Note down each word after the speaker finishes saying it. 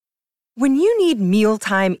When you need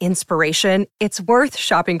mealtime inspiration, it's worth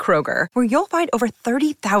shopping Kroger, where you'll find over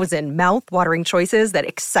 30,000 mouth-watering choices that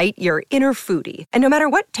excite your inner foodie. And no matter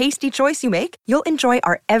what tasty choice you make, you'll enjoy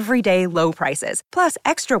our everyday low prices, plus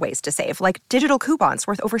extra ways to save, like digital coupons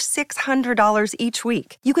worth over $600 each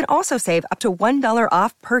week. You can also save up to $1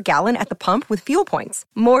 off per gallon at the pump with fuel points.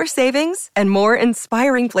 More savings and more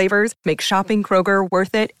inspiring flavors make shopping Kroger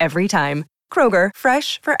worth it every time. Kroger,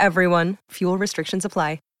 fresh for everyone. Fuel restrictions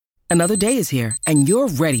apply. Another day is here, and you're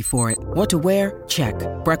ready for it. What to wear? Check.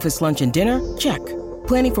 Breakfast, lunch, and dinner? Check.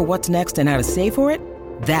 Planning for what's next and how to save for it?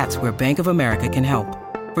 That's where Bank of America can help.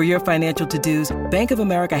 For your financial to-dos, Bank of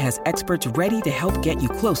America has experts ready to help get you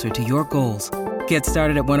closer to your goals. Get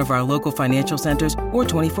started at one of our local financial centers or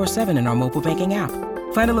 24/7 in our mobile banking app.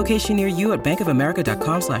 Find a location near you at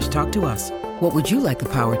bankofamerica.com/talktous. What would you like the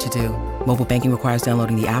power to do? Mobile banking requires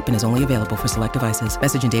downloading the app and is only available for select devices.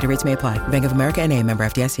 Message and data rates may apply. Bank of America N.A., member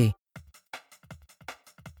FDIC.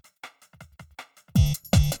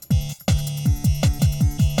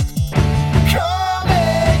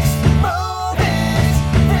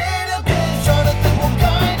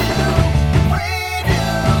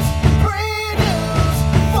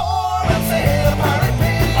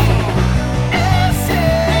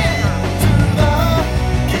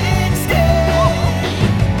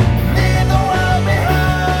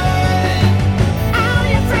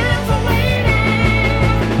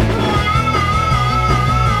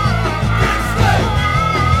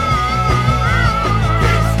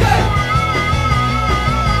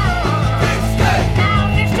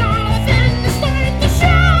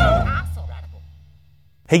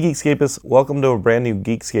 Hey Geekscapists, welcome to a brand new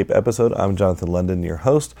Geekscape episode. I'm Jonathan London, your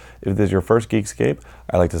host. If this is your first Geekscape,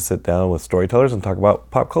 I like to sit down with storytellers and talk about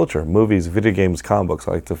pop culture, movies, video games, comic books.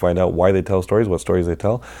 I like to find out why they tell stories, what stories they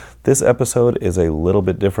tell. This episode is a little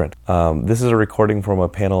bit different. This is a recording from a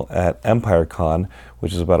panel at EmpireCon,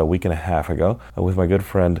 which is about a week and a half ago, with my good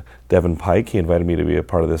friend Devin Pike. He invited me to be a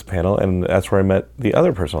part of this panel, and that's where I met the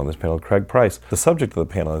other person on this panel, Craig Price. The subject of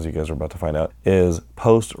the panel, as you guys are about to find out, is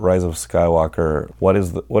post-Rise of Skywalker. What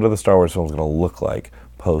are the Star Wars films going to look like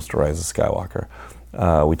post-Rise of Skywalker?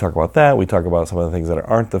 We talk about that. We talk about some of the things that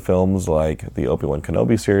aren't the films, like the Obi-Wan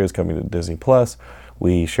Kenobi series coming to Disney+.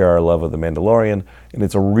 We share our love of The Mandalorian, and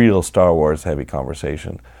it's a real Star Wars-heavy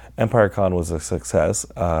conversation. EmpireCon was a success.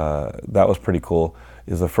 That was pretty cool.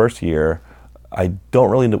 It was the first year. I don't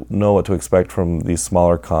really know what to expect from these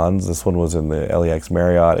smaller cons. This one was in the LAX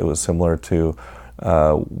Marriott. It was similar to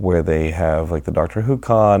where they have like the Doctor Who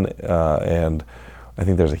con, and I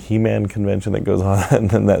think there's a He-Man convention that goes on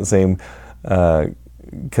in that same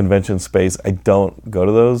convention space. I don't go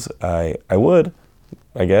to those. I would,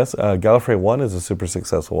 I guess. Gallifrey 1 is a super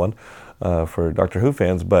successful one for Doctor Who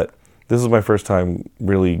fans, but this is my first time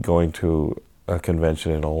really going to a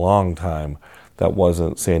convention in a long time that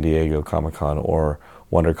wasn't San Diego Comic-Con or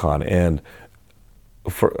WonderCon. And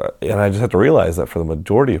I just have to realize that for the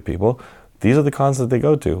majority of people, these are the cons that they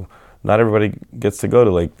go to. Not everybody gets to go to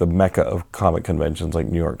like the mecca of comic conventions like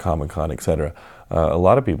New York Comic-Con, etc. A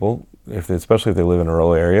lot of people, especially if they live in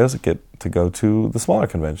rural areas, get to go to the smaller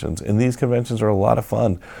conventions. And these conventions are a lot of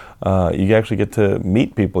fun. You actually get to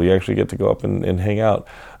meet people. You actually get to go up and hang out.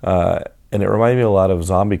 And it reminded me a lot of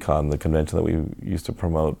ZombieCon, the convention that we used to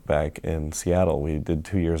promote back in Seattle. We did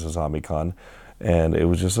 2 years of ZombieCon, and it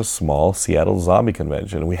was just a small Seattle zombie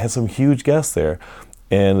convention. And we had some huge guests there.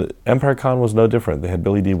 And EmpireCon was no different. They had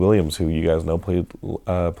Billy D. Williams, who you guys know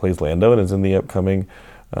plays Lando and is in the upcoming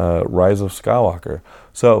Rise of Skywalker.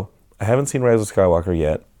 So I haven't seen Rise of Skywalker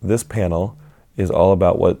yet. This panel is all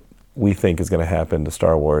about what we think is going to happen to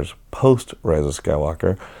Star Wars post-Rise of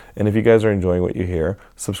Skywalker. And if you guys are enjoying what you hear,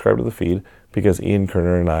 subscribe to the feed, because Ian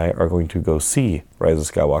Kerner and I are going to go see Rise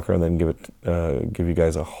of Skywalker and then give you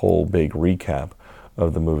guys a whole big recap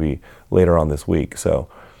of the movie later on this week. So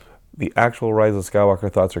the actual Rise of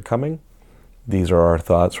Skywalker thoughts are coming. These are our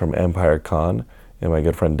thoughts from EmpireCon and my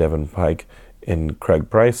good friend Devin Pike and Craig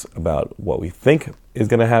Price about what we think is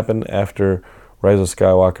going to happen after Rise of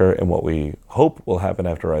Skywalker and what we hope will happen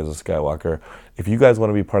after Rise of Skywalker. If you guys want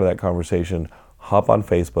to be part of that conversation, hop on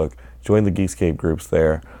Facebook, join the Geekscape groups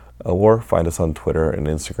there, or find us on Twitter and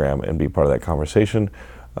Instagram and be part of that conversation.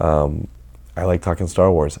 I like talking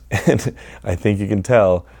Star Wars, and I think you can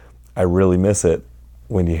tell I really miss it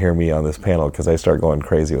when you hear me on this panel, because I start going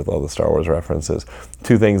crazy with all the Star Wars references.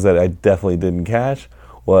 Two things that I definitely didn't catch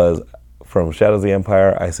was from Shadows of the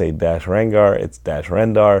Empire, I say Dash Rengar, it's Dash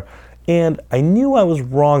Rendar. And I knew I was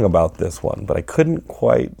wrong about this one, but I couldn't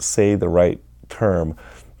quite say the right term.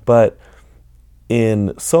 But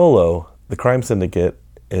in Solo, the crime syndicate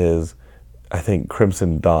is, I think,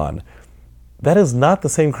 Crimson Dawn. That is not the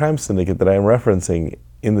same crime syndicate that I am referencing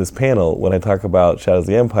in this panel when I talk about Shadows of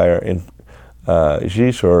the Empire and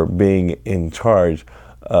Zishor being in charge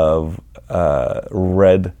of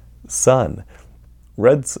Red Sun.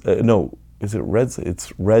 Is it Red?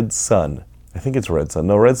 It's Red Sun. I think it's Red Sun.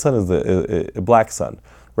 No, Red Sun is the Black Sun.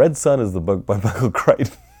 Red Sun is the book by Michael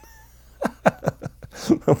Crichton.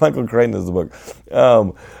 Michael Crichton is the book.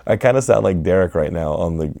 I kind of sound like Derek right now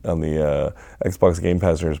on the Xbox Game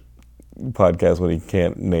Passers podcast when he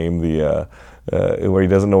can't name where he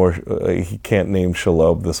doesn't know where he can't name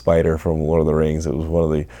Shelob the spider from Lord of the Rings. It was one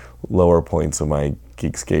of the lower points of my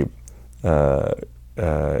Geekscape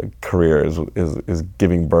career is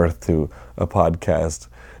giving birth to a podcast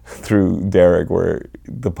through Derek where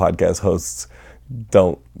the podcast hosts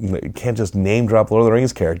can't just name drop Lord of the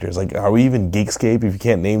Rings characters. Like, are we even Geekscape if you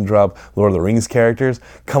can't name drop Lord of the Rings characters?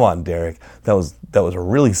 Come on, Derek. That was a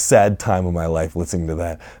really sad time of my life listening to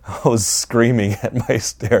that. I was screaming at my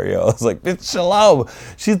stereo. I was like, it's Shelob.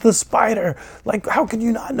 She's the spider. Like, how can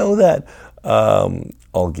you not know that?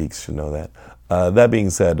 All geeks should know that. That being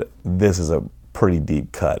said, this is a pretty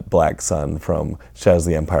deep cut. Black Sun from Shadows of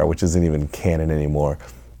the Empire, which isn't even canon anymore.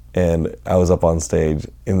 And I was up on stage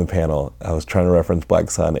in the panel. I was trying to reference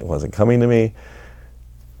Black Sun. It wasn't coming to me.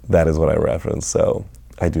 That is what I referenced. So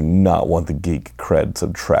I do not want the geek cred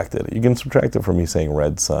subtracted. You can subtract it from me saying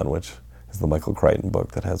Red Sun, which is the Michael Crichton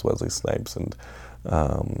book that has Wesley Snipes and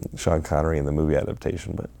Sean Connery in the movie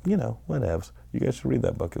adaptation. But, whatevs. You guys should read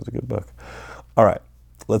that book. It's a good book. All right,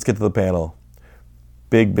 let's get to the panel.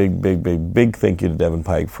 Big thank you to Devin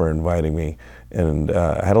Pike for inviting me. And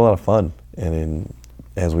I had a lot of fun. And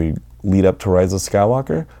as we lead up to Rise of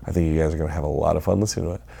Skywalker, I think you guys are going to have a lot of fun listening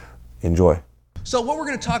to it. Enjoy. So what we're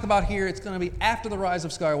going to talk about here, it's going to be after the Rise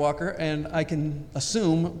of Skywalker, and I can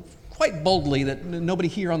assume quite boldly that nobody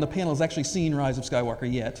here on the panel has actually seen Rise of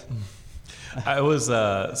Skywalker yet. I was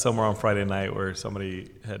somewhere on Friday night where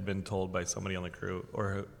somebody had been told by somebody on the crew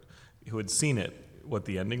or who had seen it what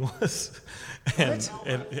the ending was,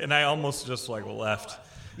 and I almost just left.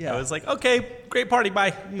 Yeah. I was like, okay, great party,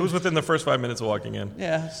 bye. It was within the first 5 minutes of walking in.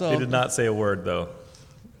 Yeah, so they did not say a word though.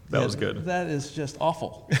 That was good. That is just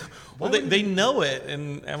awful. Well, they know it,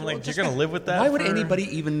 and I'm like, you're gonna live with that. Why would anybody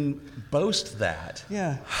even boast that?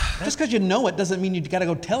 Yeah, just because you know it doesn't mean you got to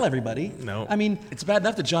go tell everybody. No, I mean it's bad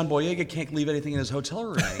enough that John Boyega can't leave anything in his hotel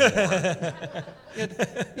room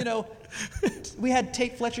anymore. We had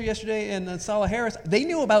Tate Fletcher yesterday and Salah Harris. They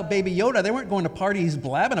knew about Baby Yoda. They weren't going to parties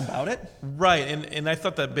blabbing about it. Right, and I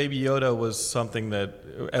thought that Baby Yoda was something that,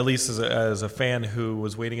 at least as a fan who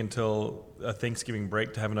was waiting until a Thanksgiving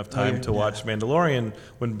break to have enough time to watch Mandalorian,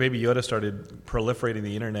 when Baby Yoda started proliferating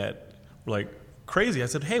the internet like crazy, I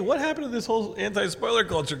said, hey, what happened to this whole anti-spoiler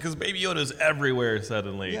culture? Because Baby Yoda is everywhere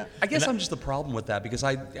suddenly. Yeah. I guess I'm just the problem with that because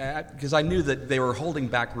I knew that they were holding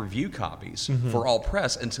back review copies for all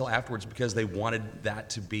press until afterwards because they wanted that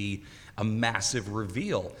to be a massive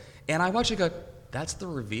reveal. And I watched it go, that's the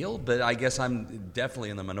reveal? But I guess I'm definitely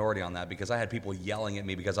in the minority on that because I had people yelling at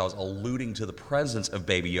me because I was alluding to the presence of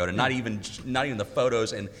Baby Yoda, not even the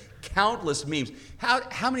photos and countless memes.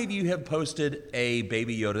 How many of you have posted a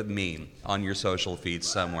Baby Yoda meme on your social feeds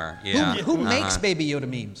somewhere? Yeah. Who makes Baby Yoda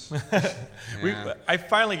memes? I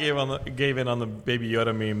finally gave in on the Baby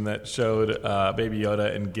Yoda meme that showed Baby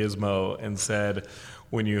Yoda and Gizmo and said,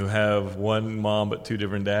 when you have one mom but two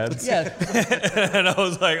different dads. Yeah. And I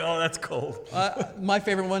was like, oh, that's cold. My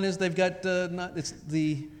favorite one is they've got, it's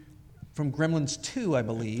the, from Gremlins 2, I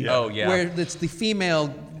believe. Yeah. Oh, yeah. Where it's the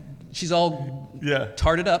female, she's all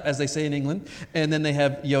tarted up, as they say in England, and then they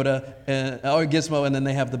have Yoda, or Gizmo, and then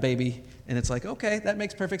they have the baby, and it's like, okay, that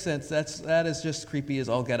makes perfect sense. That is just creepy as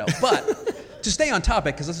all get out. But to stay on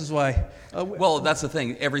topic, because this is why... well, that's the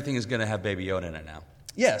thing. Everything is going to have Baby Yoda in it now.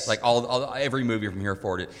 Yes. Like every movie from here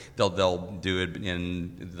forward, they'll do it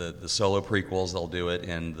in the solo prequels. They'll do it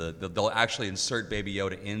in they'll actually insert Baby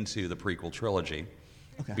Yoda into the prequel trilogy.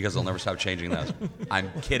 Okay. Because they'll never stop changing those.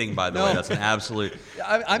 I'm kidding, by the way. That's an absolute.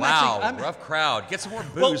 I'm rough crowd. Get some more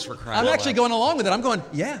booze for crying out loud. I'm actually going along with it. I'm going,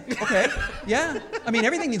 yeah, okay, yeah. I mean,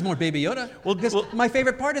 everything needs more Baby Yoda. Because my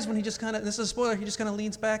favorite part is when he just kind of, this is a spoiler, he just kind of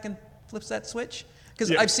leans back and flips that switch.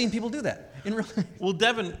 Because I've seen people do that in real life. Well,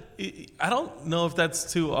 Devin, I don't know if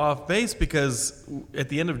that's too off base because at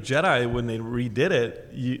the end of Jedi, when they redid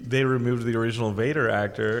it, they removed the original Vader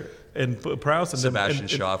actor and put Prowse and Sebastian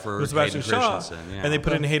Shaw for Hayden Christensen. Yeah. And they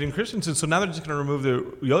put in Hayden Christensen. So now they're just going to remove the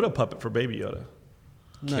Yoda puppet for Baby Yoda.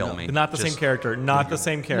 Kill me. Not the same character. Not the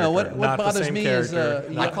same character. No, what bothers me is...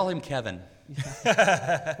 I call him Kevin.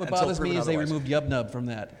 What bothers me is they removed Yub Nub from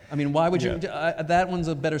that. I mean, why would you? That one's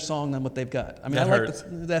a better song than what they've got. I mean,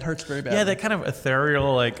 that hurts very badly. Yeah, that kind of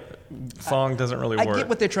ethereal song doesn't really work. I get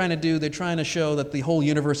what they're trying to do. They're trying to show that the whole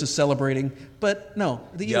universe is celebrating, but no,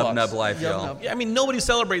 the Ewoks. Yub Nub life, y'all. Yeah, I mean, nobody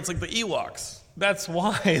celebrates like the Ewoks. That's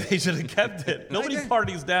why they should have kept it. Nobody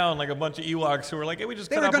parties down like a bunch of Ewoks who were like, hey, we just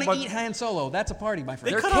cut off a bunch. They were going to eat Han Solo. That's a party, my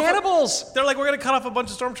friend. They're cannibals. They're like, we're going to cut off a bunch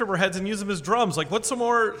of Stormtrooper heads and use them as drums. Like, what's some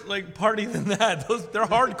more party than that? They're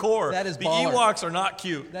hardcore. That is the baller. Ewoks are not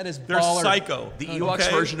cute. That is baller. They're psycho. The Ewoks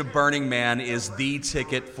version of Burning Man is the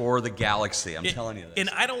ticket for the galaxy. I'm telling you this. And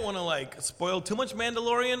I don't want to spoil too much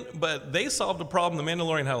Mandalorian, but they solved a problem the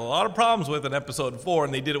Mandalorian had a lot of problems with in Episode 4,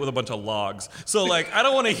 and they did it with a bunch of logs. So I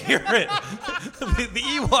don't want to hear it. The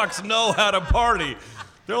Ewoks know how to party.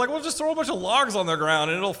 They're like, we'll just throw a bunch of logs on the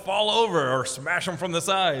ground and it'll fall over or smash them from the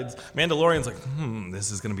sides. Mandalorian's like,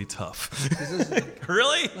 this is going to be tough.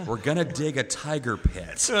 Really? We're going to dig a tiger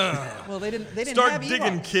pit. Well, they didn't Start have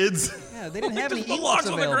digging, Ewoks. Kids. Yeah, they didn't have any Ewoks Ewoks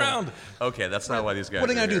on available. the ground. Okay, that's not why these guys What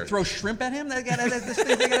are they going to do, throw shrimp at him? That's the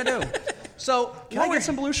thing they got to do. So, Can I get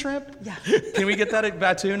some blue shrimp? Yeah. Can we get that at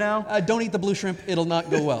Batu now? Don't eat the blue shrimp. It'll not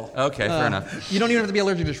go well. Okay, fair enough. You don't even have to be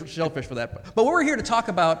allergic to shellfish for that. But what we're here to talk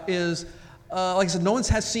about is, like I said, no one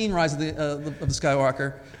has seen Rise of the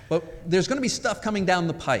Skywalker, but there's going to be stuff coming down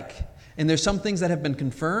the pike. And there's some things that have been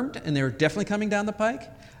confirmed, and they're definitely coming down the pike,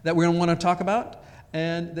 that we're going to want to talk about.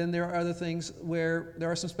 And then there are other things where there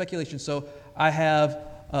are some speculation. So I have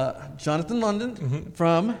Jonathan London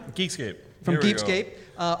from Geekscape. From Geekscape.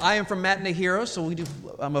 I am from Matinee Heroes, so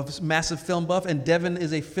I'm a massive film buff, and Devin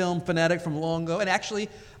is a film fanatic from long ago. And actually,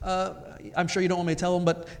 I'm sure you don't want me to tell him,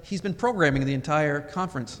 but he's been programming the entire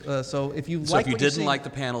conference. So if you if you didn't like the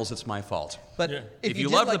panels, it's my fault. But if you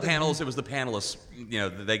loved the panels, it was the panelists.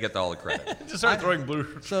 They get all the credit. Just start throwing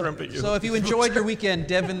blue shrimp at you. So if you enjoyed your weekend,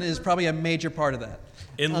 Devin is probably a major part of that.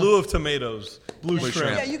 In lieu of tomatoes, blue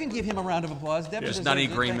shrimp. Yeah, you can give him a round of applause. Devin There's not any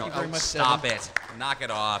green milk. Stop Devin. it. Knock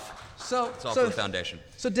it off. It's all for the foundation.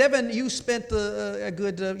 So, Devin, you spent a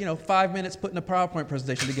good 5 minutes putting a PowerPoint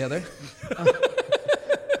presentation together.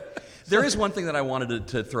 There is one thing that I wanted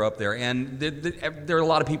to throw up there, and there are a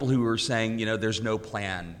lot of people who are saying, there's no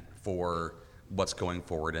plan for what's going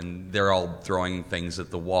forward, and they're all throwing things at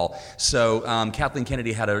the wall. So Kathleen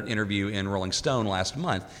Kennedy had an interview in Rolling Stone last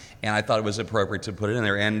month, and I thought it was appropriate to put it in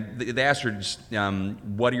there. And they asked her,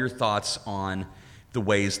 what are your thoughts on the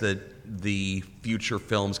ways that the future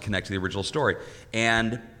films connect to the original story?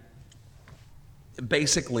 And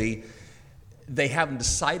basically, they haven't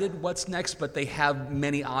decided what's next, but they have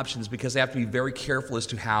many options because they have to be very careful as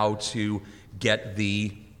to how to get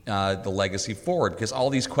the legacy forward, because all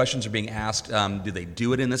these questions are being asked. Do they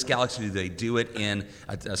do it in this galaxy? Do they do it in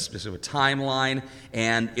a specific timeline?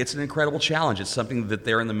 And it's an incredible challenge. It's something that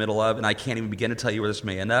they're in the middle of, and I can't even begin to tell you where this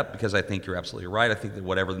may end up, because I think you're absolutely right. I think that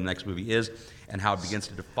whatever the next movie is and how it begins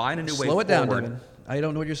to define a new way forward. Slow it down, Devin. I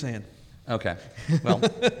don't know what you're saying. Okay. Well,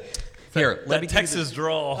 here, let me Texas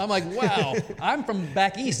drawl. I'm like, wow. I'm from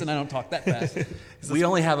back east, and I don't talk that fast. We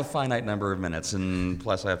only have a finite number of minutes, and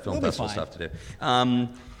plus I have film festival stuff to do.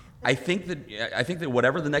 I think that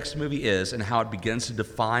whatever the next movie is and how it begins to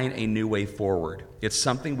define a new way forward, it's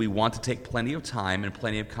something we want to take plenty of time and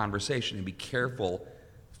plenty of conversation and be careful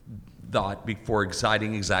before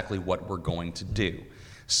deciding exactly what we're going to do.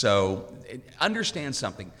 So understand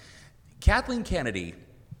something. Kathleen Kennedy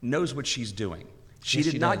knows what she's doing. She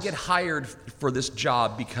did not get hired for this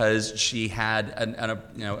job because she had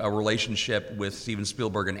a relationship with Steven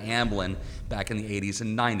Spielberg and Amblin back in the 80s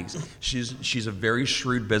and 90s. She's a very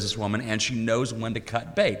shrewd businesswoman, and she knows when to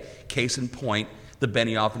cut bait. Case in point, the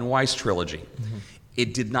Benioff and Weiss trilogy. Mm-hmm.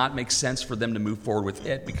 It did not make sense for them to move forward with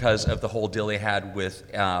it because of the whole deal they had with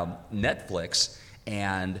Netflix,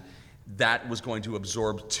 and that was going to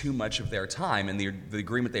absorb too much of their time, and the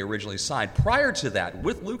agreement they originally signed prior to that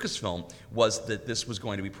with Lucasfilm was that this was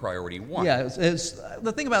going to be priority one. Yeah,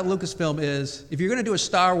 the thing about Lucasfilm is if you're going to do a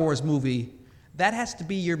Star Wars movie, that has to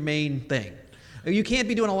be your main thing. You can't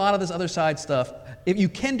be doing a lot of this other side stuff. If you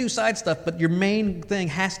can do side stuff, but your main thing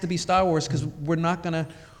has to be Star Wars, because we're not going to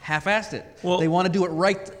half-assed it. Well, they want to do it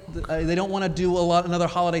right. They don't want to do another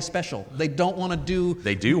holiday special. They don't want to do...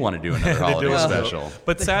 They do want to do another holiday special.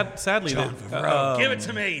 But sadly... give it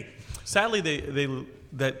to me! Sadly,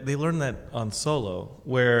 they learned that on Solo,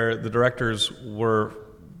 where the directors were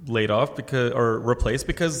laid off or replaced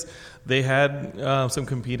because they had some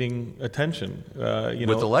competing attention.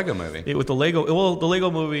 With the Lego movie. With the Lego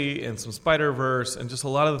movie and some Spider-Verse and just a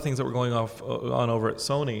lot of the things that were going on over at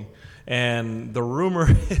Sony. And the rumor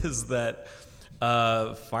is that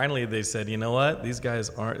finally they said, you know what, these guys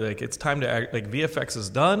aren't, it's time to act, VFX is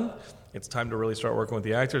done. it's time to really start working with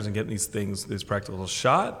the actors and getting these practical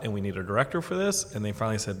shot, and we need a director for this. And they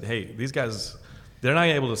finally said, hey, these guys, they're not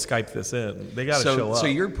able to Skype this in. They got to show up. So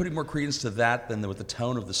you're putting more credence to that than with the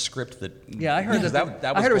tone of the script that... Yeah, I heard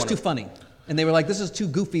I heard it was too funny. And they were like, this is too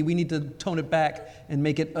goofy. We need to tone it back and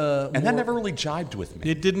make it and that never really jived with me.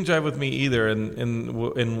 It didn't jive with me either. And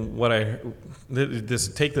what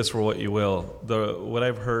take this for what you will. What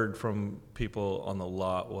I've heard from people on the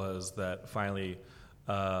lot was that finally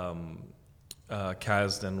Kasdan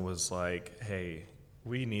was like, hey,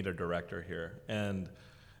 we need a director here. And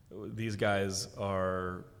these guys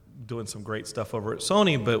are doing some great stuff over at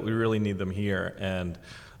Sony, but we really need them here. And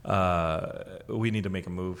we need to make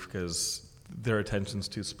a move because their attention's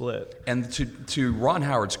too split. And to Ron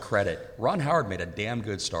Howard's credit, Ron Howard made a damn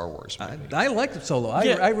good Star Wars movie. I liked Solo.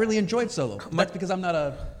 I really enjoyed Solo. That's because I'm not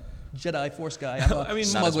a Jedi Force guy. I'm a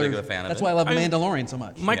smuggler. Not as big of a fan of That's it. why I love Mandalorian so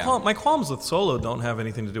much. My qualms with Solo don't have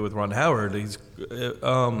anything to do with Ron Howard. It's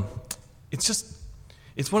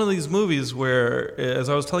one of these movies where, as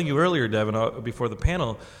I was telling you earlier, Devin, before the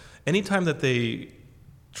panel, anytime that they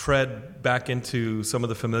tread back into some of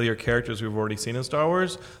the familiar characters we've already seen in Star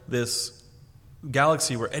Wars, this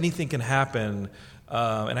galaxy where anything can happen,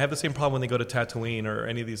 and I have the same problem when they go to Tatooine or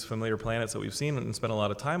any of these familiar planets that we've seen and spent a lot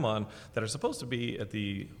of time on that are supposed to be at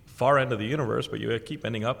the far end of the universe, but you keep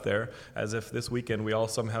ending up there, as if this weekend we all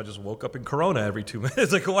somehow just woke up in Corona every 2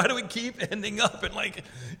 minutes. Like, why do we keep ending up in like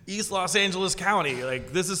East Los Angeles County?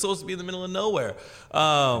 Like, this is supposed to be in the middle of nowhere.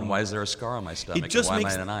 Why is there a scar on my stomach? And why am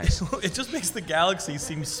I in an ice? It just makes the galaxy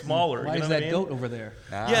seem smaller. Why is that goat over there?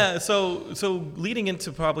 Yeah, so leading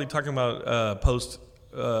into probably talking about post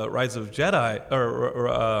Rise of Jedi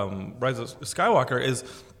or Rise of Skywalker is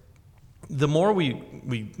the more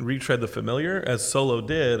we retread the familiar, as Solo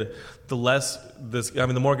did,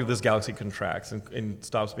 the more this galaxy contracts and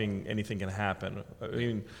stops being anything can happen. I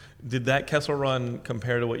mean, did that Kessel Run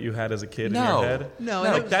compare to what you had as a kid in your head? No.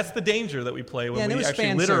 Like, that's the danger that we play when we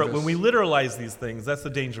actually when we literalize these things. That's the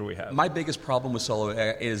danger we have. My biggest problem with Solo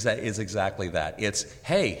is exactly that. It's,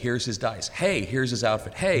 hey, here's his dice. Hey, here's his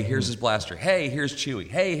outfit. Hey, here's his blaster. Hey, here's Chewie.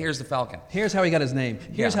 Hey, here's the Falcon. Here's how he got his name.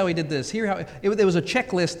 Here's how he did this. There was a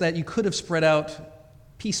checklist that you could have spread out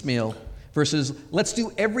piecemeal versus let's do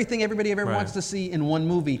everything everybody ever wants to see in one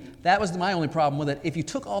movie. That was my only problem with it. If you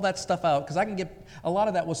took all that stuff out, because I can get a lot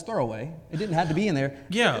of that was throwaway. It didn't have to be in there.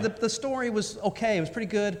 Yeah. The story was okay. It was pretty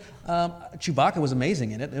good. Chewbacca was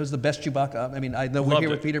amazing in it. It was the best Chewbacca. I mean, I know we're here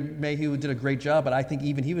with Peter Mayhew, who did a great job, but I think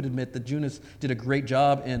even he would admit that Joonas did a great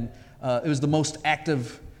job, and it was the most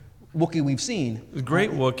active Wookiee we've seen.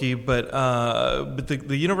 Great Wookiee, but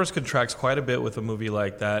the universe contracts quite a bit with a movie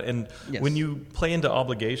like that. And when you play into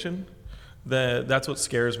obligation, that's what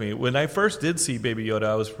scares me. When I first did see Baby Yoda,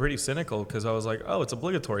 I was pretty cynical because I was like, oh, it's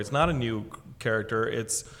obligatory. It's not a new character.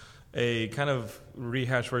 It's a kind of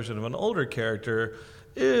rehashed version of an older character.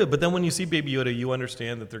 But then when you see Baby Yoda, you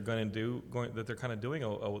understand that they're kind of doing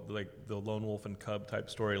like the lone wolf and cub type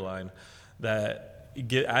storyline that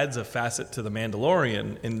adds a facet to the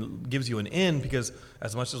Mandalorian and gives you an in, because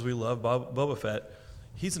as much as we love Boba Fett,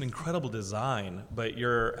 he's an incredible design, but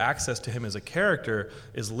your access to him as a character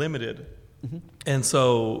is limited. Mm-hmm. And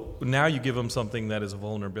so now you give him something that is a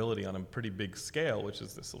vulnerability on a pretty big scale, which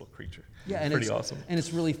is this little creature. Yeah, and pretty awesome. And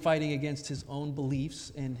it's really fighting against his own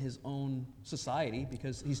beliefs and his own society,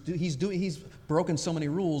 because he's broken so many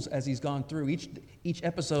rules as he's gone through each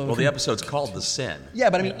episode. Well, the episode's called The Sin. Yeah,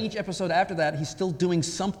 but I mean, each episode after that, he's still doing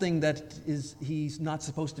something that he's not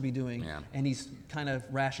supposed to be doing, and he's kind of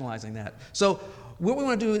rationalizing that. So what we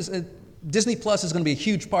want to do is Disney Plus is going to be a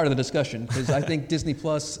huge part of the discussion, because I think Disney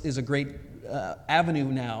Plus is a great avenue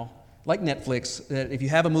now, like Netflix, that if you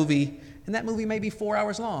have a movie, and that movie may be 4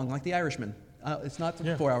 hours long, like The Irishman. It's not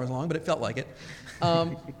 4 hours long, but it felt like it.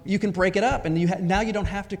 You can break it up, and now you don't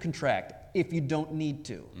have to contract if you don't need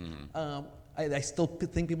to. Mm-hmm. I still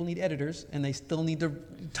think people need editors, and they still need to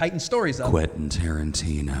tighten stories up. Quentin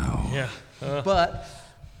Tarantino. Yeah. But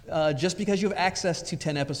just because you have access to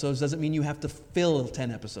 10 episodes doesn't mean you have to fill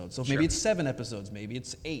 10 episodes. So maybe it's 7 episodes, maybe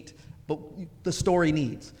it's 8. But the story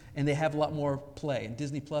needs, and they have a lot more play, and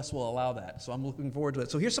Disney Plus will allow that. So I'm looking forward to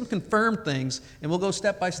it. So here's some confirmed things, and we'll go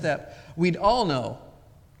step by step. We'd all know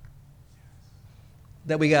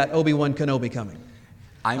that we got Obi-Wan Kenobi coming.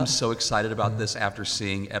 I'm so excited about this after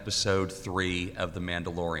seeing episode 3 of The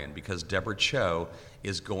Mandalorian, because Deborah Chow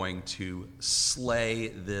is going to slay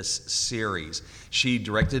this series. She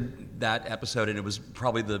directed that episode, and it was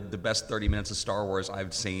probably the best 30 minutes of Star Wars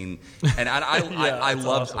I've seen. And I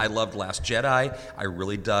loved Last Jedi. I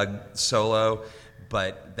really dug Solo,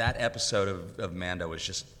 but that episode of Mando was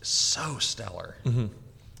just so stellar. Mm-hmm.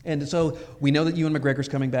 And so we know that Ewan McGregor's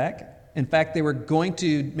coming back. In fact, they were going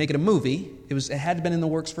to make it a movie. It had been in the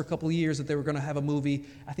works for a couple of years that they were going to have a movie.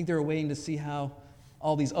 I think they were waiting to see how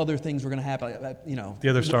all these other things were going to happen. The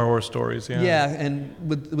other Star Wars stories, yeah. Yeah, and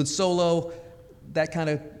with Solo, that kind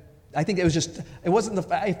of, I think it wasn't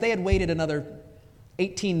if they had waited another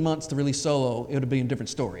 18 months to release Solo, it would have been a different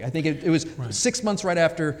story. I think it was 6 months right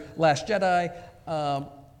after Last Jedi.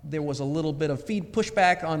 There was a little bit of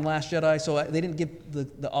pushback on Last Jedi, so they didn't give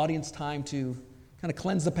the audience time to kind of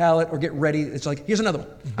cleanse the palate or get ready. It's like, here's another one.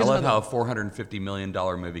 I love how a $450 million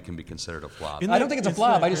movie can be considered a flop. I don't think it's a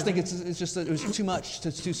flop. I just think it's just that it was too much.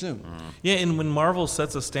 It's too soon. Yeah, and when Marvel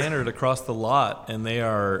sets a standard across the lot, and they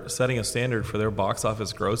are setting a standard for their box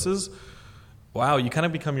office grosses, wow, you kind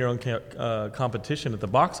of become your own competition at the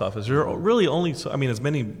box office. You're really only, as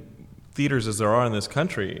many theaters as there are in this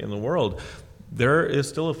country, in the world, there is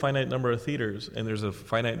still a finite number of theaters, and there's a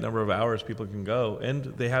finite number of hours people can go, and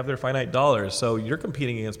they have their finite dollars. So you're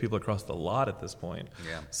competing against people across the lot at this point.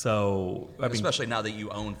 Yeah. So especially now that you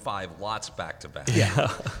own 5 lots back to back. Yeah.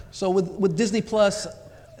 So with Disney Plus,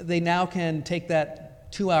 they now can take that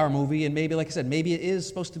 2-hour movie, and maybe, like I said, maybe it is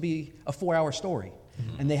supposed to be a 4-hour story.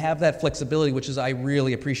 And they have that flexibility, which I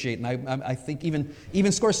really appreciate. And I think even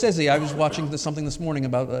Scorsese, I was watching something this morning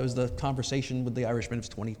about, it was the conversation with the Irishman, it was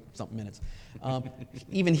 20-something minutes.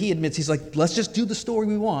 Even he admits, he's like, let's just do the story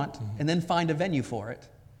we want and then find a venue for it,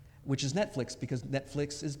 which is Netflix, because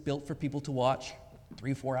Netflix is built for people to watch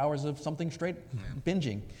 3-4 hours of something straight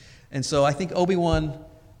binging. And so I think Obi-Wan,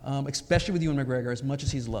 especially with Ewan McGregor, as much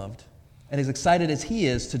as he's loved, and as excited as he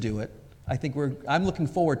is to do it, I'm looking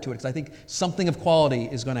forward to it because I think something of quality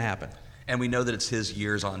is going to happen. And we know that it's his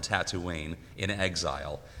years on Tatooine in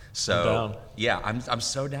exile. So, I'm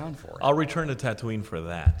so down for it. I'll return to Tatooine for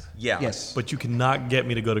that. Yeah. Yes. But you cannot get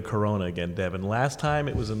me to go to Corona again, Devin. Last time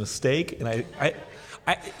it was a mistake, and I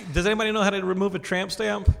does anybody know how to remove a tramp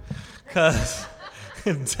stamp? Because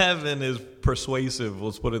Devin is persuasive,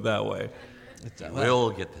 let's put it that way.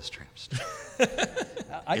 We'll get this tramp stamp.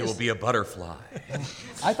 It will be a butterfly.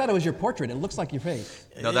 I thought it was your portrait. It looks like your face.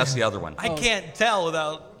 No, that's the other one. I can't tell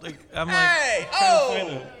without, I'm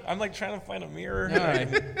trying to find a mirror. All right.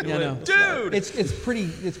 Yeah, no. Dude! It's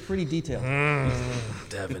pretty detailed.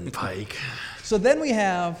 Devin Pike. So then we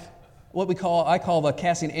have what I call the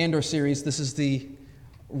Cassian Andor series. This is the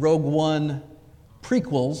Rogue One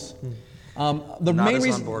prequels. The Not main as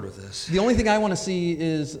reason, on board with this. The only thing I want to see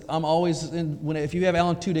is I'm always if you have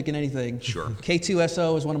Alan Tudyk in anything. Sure.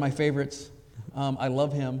 K2SO is one of my favorites. I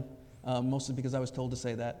love him, mostly because I was told to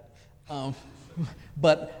say that.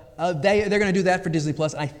 But they're going to do that for Disney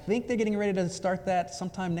Plus. I think they're getting ready to start that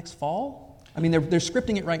sometime next fall. I mean, they're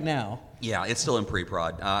scripting it right now. Yeah, it's still in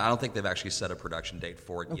pre-prod. I don't think they've actually set a production date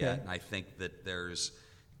for it yet. I think that there's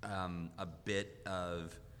a bit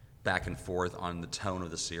of back and forth on the tone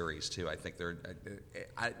of the series too. I think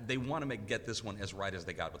they want to get this one as right as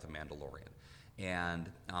they got with The Mandalorian, and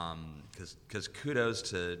because kudos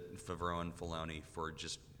to Favreau and Filoni for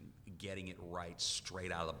just getting it right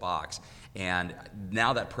straight out of the box. And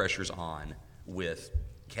now that pressure's on with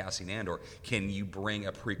Cassian Andor. Can you bring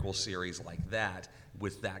a prequel series like that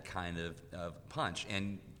with that kind of punch?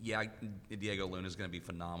 And yeah, Diego Luna is going to be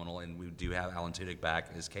phenomenal, and we do have Alan Tudyk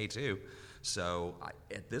back as K2. So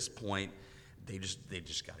at this point, they just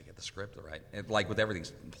got to get the script right. And like with everything,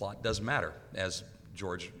 plot doesn't matter, as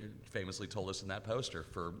George famously told us in that poster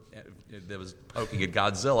that was poking at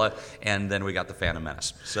Godzilla, and then we got the Phantom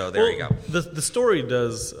Menace. So there you go. The story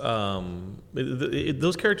does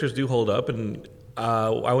those characters do hold up, and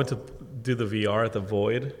I went to do the VR at the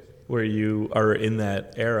Void, where you are in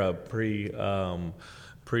that era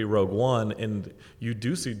pre-Rogue One, and you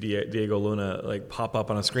do see Diego Luna pop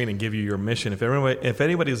up on a screen and give you your mission. If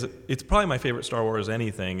anybody's, it's probably my favorite Star Wars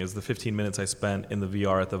anything is the 15 minutes I spent in the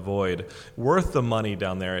VR at the Void. Worth the money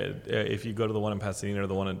down there. If you go to the one in Pasadena or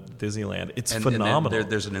the one in Disneyland, it's phenomenal. And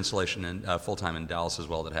there's an installation full-time in Dallas as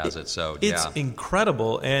well that has it. So it's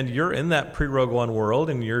incredible, and you're in that pre-Rogue One world,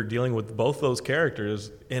 and you're dealing with both those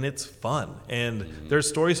characters, and it's fun. And there's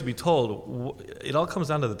stories to be told. It all comes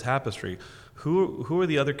down to the tapestry. Who are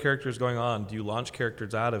the other characters going on? Do you launch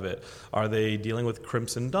characters out of it? Are they dealing with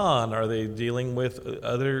Crimson Dawn? Are they dealing with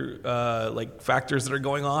other factors that are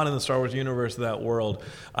going on in the Star Wars universe of that world?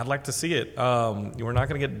 I'd like to see it. We're not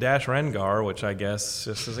going to get Dash Rengar, which I guess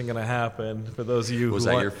just isn't going to happen for those of you Was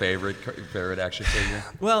who that your favorite action figure?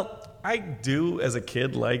 Well, I do, as a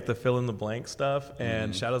kid, like the fill-in-the-blank stuff,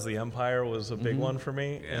 and Shadows of the Empire was a big one for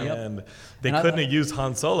me. Yeah. And they couldn't have used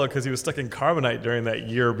Han Solo because he was stuck in Carbonite during that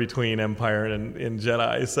year between Empire and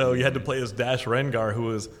Jedi, so you had to play as Dash Rengar, who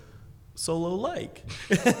was Solo-like.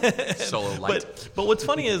 Solo-like. But what's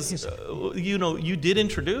funny is, you did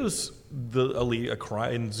introduce the elite, a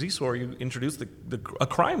crime in Zsor. You introduce a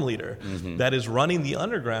crime leader that is running the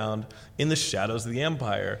underground in the shadows of the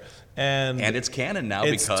Empire, and it's canon now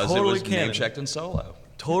because totally it was canon. name-checked in Solo.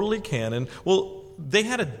 Totally canon. Well, they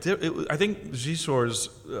had I think Zsor's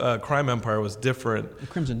crime empire was different. The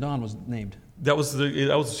Crimson Dawn was named. That was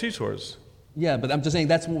Zsor's. Yeah, but I'm just saying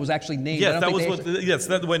that's what was actually named. Yes, that was what. Yes,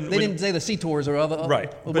 that when they didn't say the Sea-Tours or other,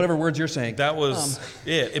 right, whatever words you're saying. That was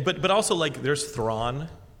it. But also like there's Thrawn.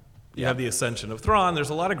 You have the ascension of Thrawn.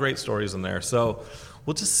 There's a lot of great stories in there. So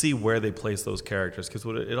we'll just see where they place those characters because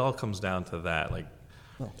it all comes down to that. Like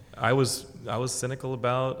I was cynical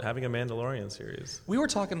about having a Mandalorian series. We were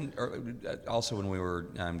talking also when we were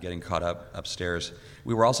getting caught up upstairs.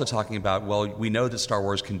 We were also talking about, well, we know that Star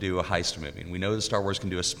Wars can do a heist movie, and we know that Star Wars can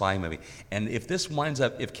do a spy movie. And if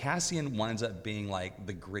Cassian winds up being like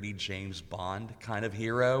the gritty James Bond kind of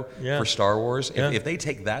hero for Star Wars, if they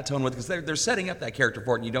take that tone with, because they're setting up that character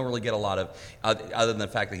for it, and you don't really get a lot of, other than the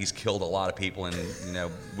fact that he's killed a lot of people, and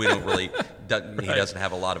we don't really, he doesn't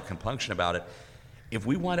have a lot of compunction about it. If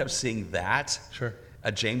we wind up seeing that,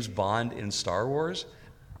 a James Bond in Star Wars,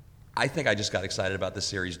 I think I just got excited about the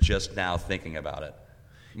series just now thinking about it,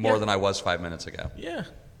 more than I was 5 minutes ago. Yeah.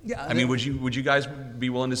 I mean, would you guys be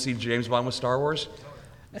willing to see James Bond with Star Wars?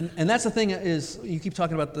 And that's the thing is, you keep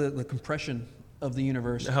talking about the compression of the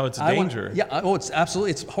universe. How it's a danger. It's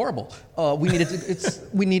absolutely, it's horrible. We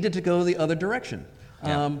needed to go the other direction.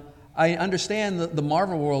 Yeah. I understand the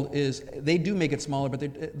Marvel world they do make it smaller,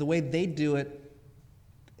 but the way they do it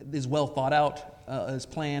is well thought out, is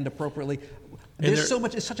planned appropriately. There's so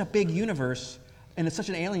much. It's such a big universe, and it's such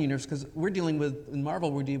an alien universe because in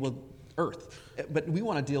Marvel we deal with Earth, but we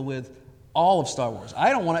want to deal with all of Star Wars. I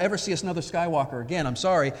don't want to ever see another Skywalker again. I'm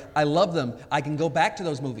sorry. I love them. I can go back to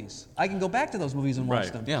those movies. and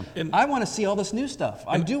watch them. Yeah. I want to see all this new stuff.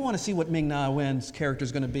 I do want to see what Ming-Na Wen's character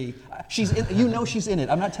is going to be. She's in it.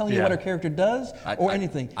 I'm not telling you what her character does or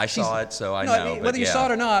anything. I saw it, so I know. Whether you saw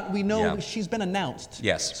it or not, we know she's been announced.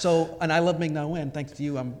 Yes. So, and I love Ming-Na Wen. Thanks to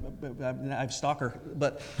you, I've stalked her.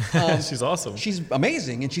 But she's awesome. She's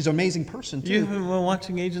amazing, and she's an amazing person too. You've been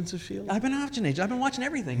watching Agents of S.H.I.E.L.D.? I've been watching Agents. I've been watching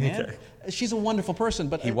everything, man. Okay. She's a wonderful person,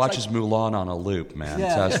 but he watches Mulan on a loop, man.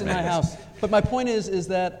 Yeah, it's in my house. But my point is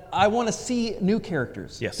that I want to see new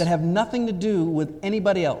characters that have nothing to do with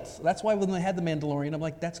anybody else. That's why when they had the Mandalorian, I'm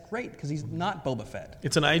like, that's great because he's not Boba Fett.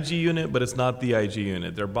 It's an IG unit, but it's not the IG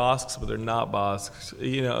unit. They're Bosks, but they're not Bosks.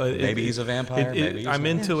 Maybe he's a vampire. I'm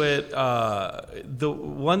into it. The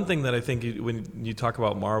one thing that I think when you talk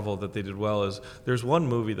about Marvel that they did well is there's one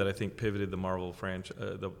movie that I think pivoted the Marvel franchise,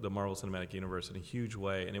 the Marvel Cinematic Universe in a huge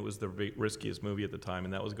way, and it was the riskiest movie at the time,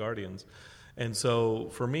 and that was Guardians. And so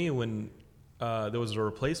for me, when there was a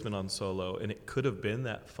replacement on Solo, and it could have been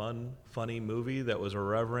that funny movie that was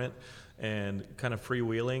irreverent and kind of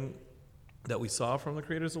freewheeling that we saw from the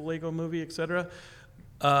creators of Lego Movie, etc.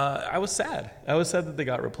 I was sad. I was sad that they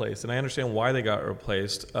got replaced, and I understand why they got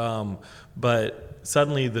replaced. But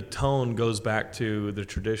suddenly the tone goes back to the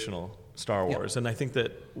traditional Star Wars, and I think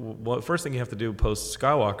that first thing you have to do post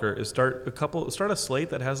Skywalker is start a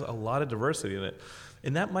slate that has a lot of diversity in it,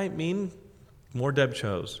 and that might mean more Deb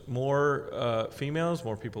Chos, more females,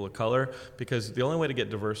 more people of color, because the only way to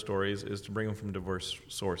get diverse stories is to bring them from diverse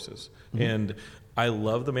sources. Mm-hmm. And I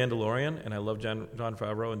love The Mandalorian, and I love Jon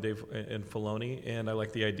Favreau and Dave and Filoni, and I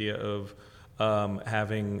like the idea of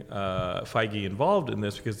having Feige involved in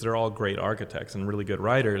this because they're all great architects and really good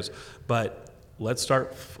writers. But let's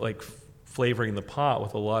start flavoring the pot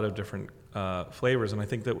with a lot of different flavors, and I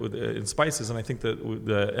think that in spices, and I think that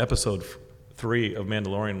the episode 3 of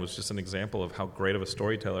Mandalorian was just an example of how great of a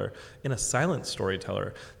storyteller, and a silent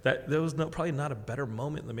storyteller, that there was probably not a better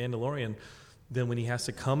moment in The Mandalorian than when he has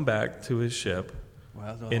to come back to his ship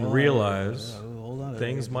and realize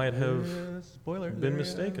things might have been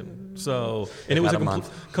mistaken. So, and it was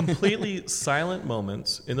completely silent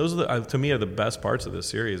moments, and those are to me are the best parts of this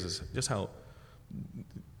series, is just how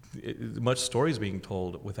much story is being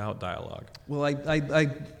told without dialogue. Well, I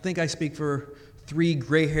think I speak for 3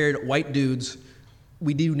 gray-haired white dudes.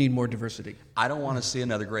 We do need more diversity. I don't want to see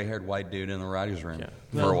another gray-haired white dude in the writer's room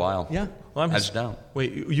for a while. Yeah. Well, I just don't.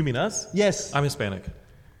 Wait, you mean us? Yes. I'm Hispanic.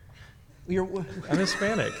 I'm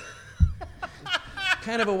Hispanic.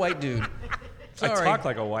 Kind of a white dude. Sorry. I talk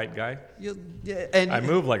like a white guy. And I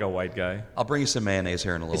move like a white guy. I'll bring you some mayonnaise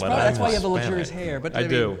here in a little bit. That's why you have the luxurious hair. But I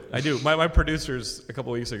do. My producers, a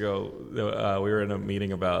couple of weeks ago, we were in a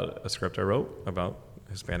meeting about a script I wrote about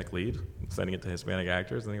Hispanic lead, sending it to Hispanic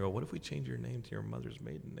actors, and they go, "What if we change your name to your mother's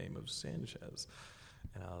maiden name of Sanchez?"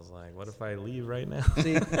 And I was like, "What if I leave right now?"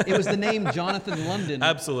 See, it was the name Jonathan London.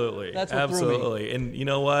 Absolutely. That's what threw me. And you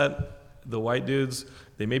know what? the white dudes,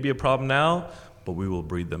 they may be a problem now, but we will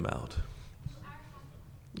breed them out.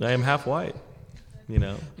 I am half white.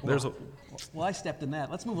 Well, I stepped in that.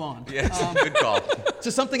 Let's move on. Yeah, good call.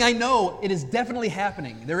 To something I know it is definitely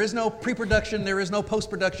happening. There is no pre-production. There is no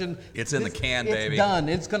post-production. It's in the can, baby. It's done.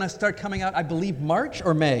 It's going to start coming out, I believe, March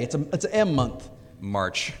or May. It's an M month.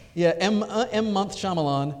 March. Yeah, M month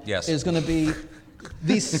Shyamalan is going to be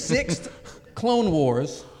the 6th Clone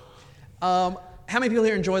Wars. How many people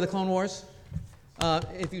here enjoy the Clone Wars?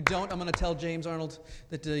 If you don't, I'm going to tell James Arnold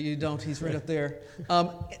that you don't. He's right up there.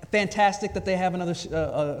 Fantastic that they have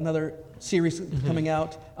another series coming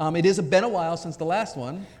out. It has been a while since the last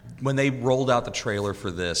one. When they rolled out the trailer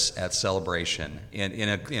for this at Celebration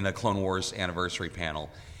in a Clone Wars anniversary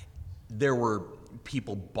panel, there were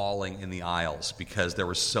people bawling in the aisles because there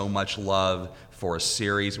was so much love for a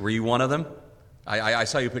series. Were you one of them? I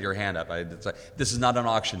saw you put your hand up. This is not an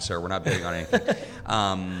auction, sir. We're not bidding on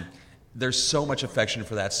anything. There's so much affection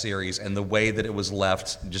for that series, and the way that it was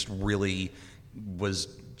left just really was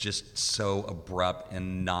just so abrupt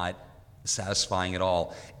and not satisfying at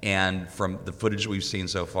all. And from the footage we've seen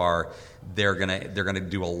so far, they're gonna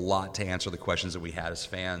do a lot to answer the questions that we had as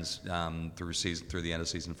fans through the end of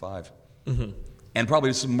season 5. Mm-hmm. And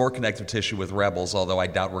probably some more connective tissue with Rebels, although I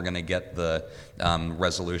doubt we're going to get the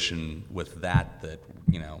resolution with that.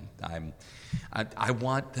 I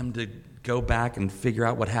want them to go back and figure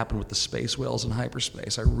out what happened with the space whales in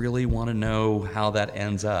hyperspace. I really want to know how that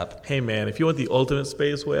ends up. Hey man, if you want the ultimate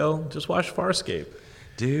space whale, just watch Farscape.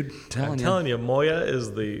 Dude, I'm telling you, Moya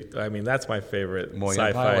is that's my favorite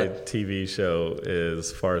sci-fi pilot. TV show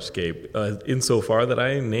is Farscape. Insofar that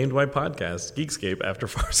I named my podcast Geekscape after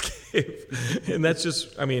Farscape. And that's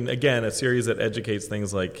just, again, a series that educates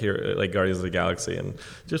things like Guardians of the Galaxy. And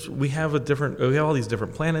just, we have all these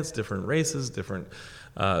different planets, different races, different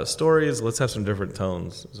stories. Let's have some different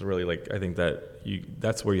tones. It's really I think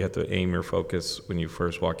that's where you have to aim your focus when you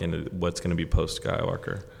first walk into what's going to be post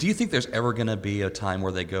Skywalker. Do you think there's ever going to be a time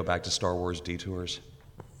where they go back to Star Wars detours?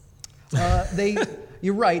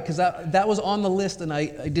 You're right, because that was on the list, and I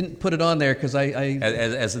didn't put it on there because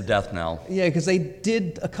as a death knell. Yeah, because they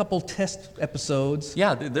did a couple test episodes.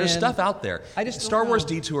 Yeah, there's stuff out there. Star Wars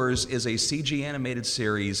Detours is a CG animated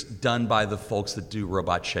series done by the folks that do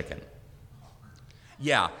Robot Chicken.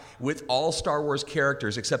 Yeah, with all Star Wars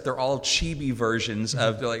characters, except they're all chibi versions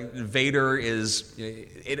of Vader is.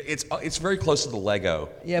 It's very close to the Lego.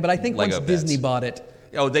 Yeah, but I think once Disney bought it.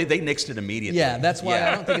 Oh, they nixed it immediately. Yeah, that's why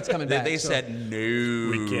I don't think it's coming back. They said no.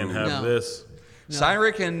 We can't have this. No.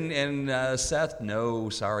 Cyrek and Seth, no,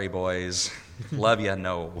 sorry boys, love ya,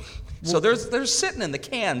 no. So they're sitting in the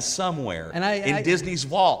can somewhere in Disney's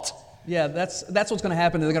vault. Yeah, that's what's going to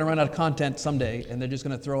happen. They're going to run out of content someday, and they're just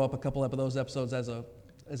going to throw up a couple of those episodes as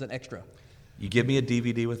an extra. You give me a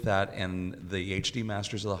DVD with that and the HD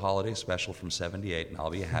Masters of the Holiday special from '78, and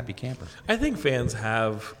I'll be a happy camper. I think fans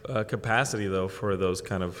have capacity though for those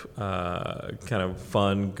kind of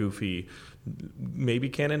fun, goofy, maybe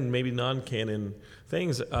canon, maybe non-canon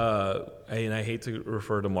things. And I hate to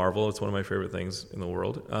refer to Marvel; it's one of my favorite things in the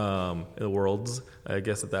world, in the worlds, I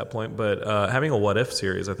guess at that point. But having a What If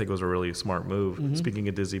series, I think, was a really smart move. Mm-hmm. Speaking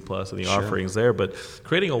of Disney Plus and the offerings there, but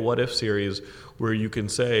creating a What If series where you can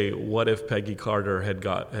say, what if Peggy Carter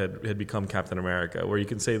had become Captain America? Where you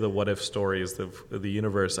can say the what if stories of the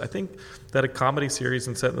universe. I think that a comedy series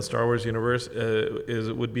and set in the Star Wars universe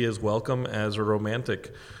would be as welcome as a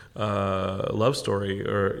romantic love story,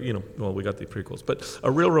 or we got the prequels, but a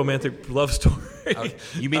real romantic love story.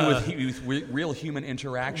 You mean with real human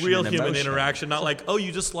interaction? Real human interaction, not like, oh,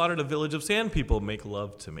 you just slaughtered a village of sand people, make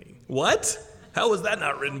love to me. What? How was that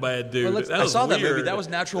not written by a dude? I saw that movie. That was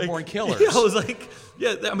Natural Born Killers. Yeah, I was like,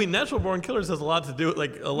 Natural Born Killers has a lot to do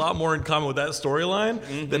with, a lot more in common with that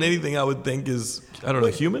storyline than anything I would think is,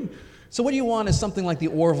 human. So what do you want is something like the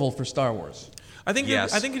Orville for Star Wars? I think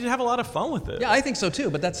you'd have a lot of fun with it. Yeah, I think so too.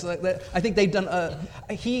 But I think they've done.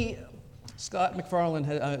 Seth MacFarlane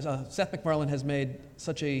has made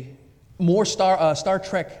such a more Star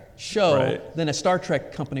Trek show than a Star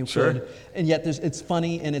Trek company could, and yet it's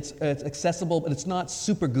funny and it's accessible, but it's not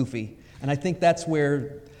super goofy. And I think that's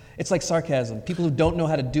where it's like sarcasm. People who don't know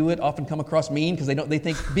how to do it often come across mean because they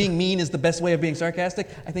think being mean is the best way of being sarcastic.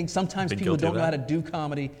 I think sometimes people who don't know how to do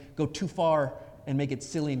comedy go too far and make it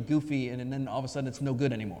silly and goofy, and then all of a sudden it's no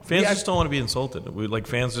good anymore. Fans just don't want to be insulted.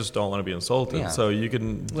 Fans just don't want to be insulted. Yeah. So you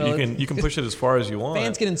can push it as far as you want.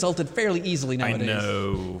 Fans get insulted fairly easily nowadays. I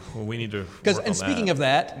know. Well, we need to. And speaking of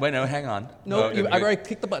that, wait, no, hang on. No, I've already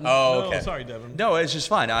kicked the button. Oh, okay. No, sorry, Devin. No, it's just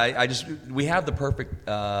fine. We have the perfect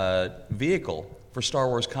vehicle for Star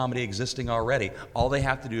Wars comedy existing already. All they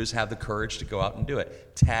have to do is have the courage to go out and do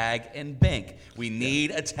it. Tag and Bink. We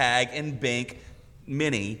need a Tag and Bink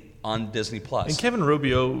mini on Disney Plus. And Kevin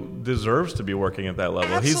Rubio deserves to be working at that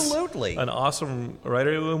level. Absolutely. He's an awesome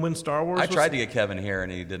writer. When Star Wars I tried to get Kevin here,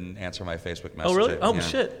 and he didn't answer my Facebook message. Oh, really? Oh, Yeah.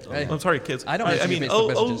 shit. Hey. I'm sorry, kids. I don't answer your Facebook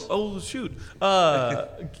messages. Shoot.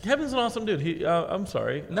 Kevin's an awesome dude. I'm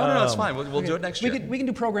sorry. No, it's fine. We'll do it next year. We can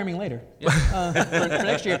do programming later for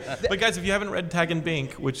next year. But guys, if you haven't read Tag and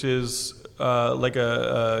Bink, which is like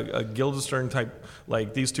a Guildenstern type,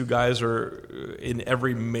 like these two guys are in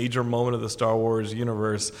every major moment of the Star Wars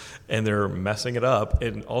universe, and they're messing it up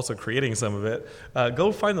and also creating some of it.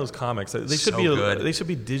 Go find those comics. They should be good. They should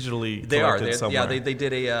be digitally They are. collected somewhere. Yeah, they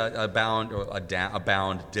did a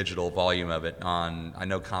bound digital volume of it on. I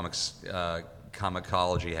know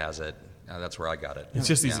Comixology has it. That's where I got it. It's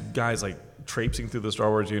just these guys like traipsing through the Star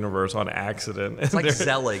Wars universe on accident. It's like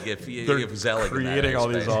Zelig. If Zelig creating all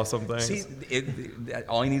these space. awesome things. See,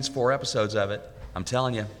 all he needs 4 episodes of it. I'm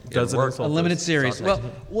telling you, it Doesn't works. insult A limited us. series. It's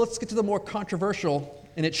awesome. Well, let's get to the more controversial,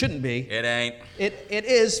 and it shouldn't be. It ain't. It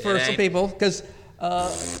is for It some ain't. people because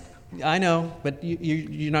I know, but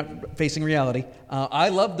you're not facing reality. I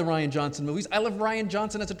love the Rian Johnson movies. I love Rian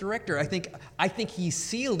Johnson as a director. I think he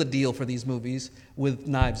sealed a deal for these movies with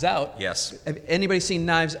Knives Out. Yes. Have anybody seen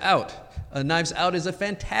Knives Out? Knives Out is a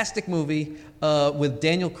fantastic movie with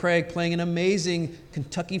Daniel Craig playing an amazing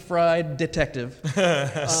Kentucky Fried detective.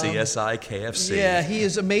 CSI KFC. Yeah, he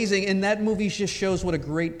is amazing, and that movie just shows what a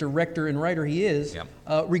great director and writer he is. Yep.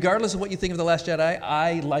 Regardless of what you think of The Last Jedi,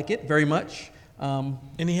 I like it very much. And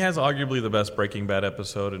he has arguably the best Breaking Bad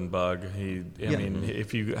episode in Bug. I mean,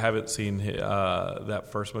 if you haven't seen that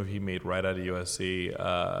first movie he made right out of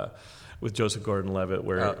USC with Joseph Gordon-Levitt,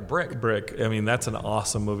 where Brick. I mean, that's an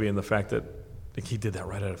awesome movie, and the fact that he did that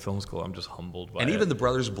right out of film school, I'm just humbled by it. And even the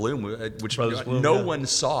Brothers Bloom, which Brothers Bloom, no one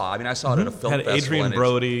saw. I mean, I saw it at a film had festival. Adrian and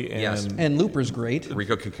Brody yes. And Looper's great.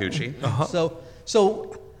 Rico Kikuchi.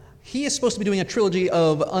 So he is supposed to be doing a trilogy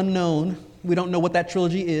of unknown. We don't know what that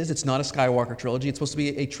trilogy is. It's not a Skywalker trilogy. It's supposed to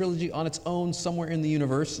be a trilogy on its own somewhere in the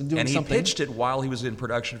universe and doing And he something. pitched it while he was in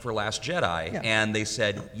production for Last Jedi, Yeah. and they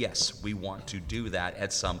said, yes, we want to do that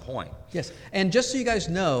at some point. Yes, and just so you guys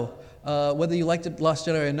know, whether you liked Last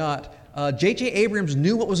Jedi or not, J.J. Abrams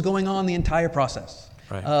knew what was going on the entire process.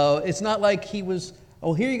 Right. It's not like he was,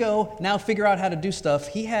 oh, here you go, now figure out how to do stuff.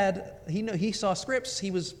 He saw scripts, he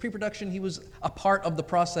was pre-production, he was a part of the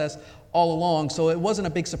process all along, so it wasn't a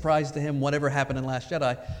big surprise to him whatever happened in Last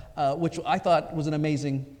Jedi, which I thought was an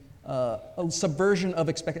amazing subversion of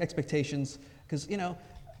expectations, because,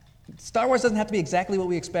 Star Wars doesn't have to be exactly what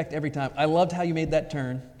we expect every time. I loved how you made that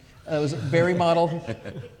turn. It was very model.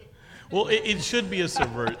 Well, it should be a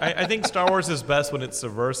subvert. I think Star Wars is best when it's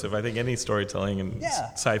subversive. I think any storytelling in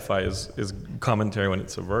sci-fi is commentary when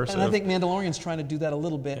it's subversive. And I think Mandalorian's trying to do that a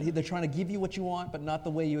little bit. They're trying to give you what you want, but not the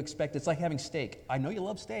way you expect. It's like having steak. I know you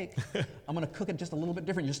love steak. I'm going to cook it just a little bit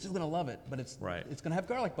different. You're still going to love it, but it's going to have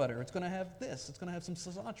garlic butter. It's going to have this. It's going to have some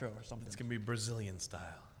cilantro or something. It's going to be Brazilian style.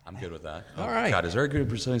 I'm good with that. All right. God, is there a good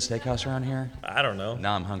Brazilian steakhouse around here? I don't know.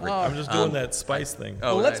 Now I'm hungry. I'm just doing that spice thing.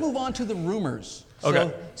 Well, let's move on to the rumors.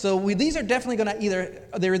 Okay. So these are definitely going to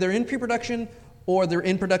they're either in pre-production or they're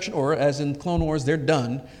in production, or as in Clone Wars, they're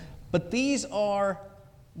done. But these are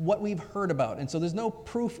what we've heard about, and so there's no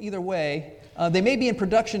proof either way. They may be in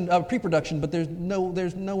production, pre-production, but there's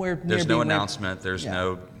nowhere near. There's no being announcement. There's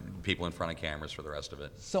no people in front of cameras for the rest of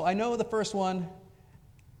it. So I know the first one.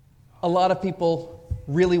 A lot of people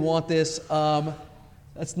really want this.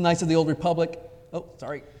 That's Knights of the Old Republic. Oh,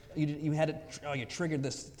 sorry. You had it. Oh, you triggered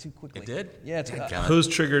this too quickly. It did? Yeah, it's. Who's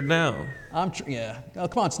triggered now? Yeah. Oh,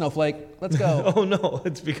 come on, Snowflake. Let's go. Oh no,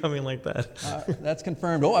 it's becoming like that. That's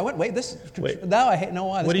confirmed. Oh, I went. Wait, this. Wait. Now I know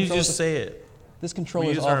why. This What do you controller- just say it? This controller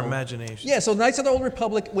We is use awful. our imagination. Yeah. So Knights of the Old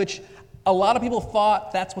Republic, which a lot of people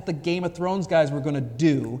thought that's what the Game of Thrones guys were going to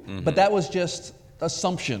do, but that was just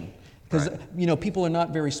assumption. Because people are not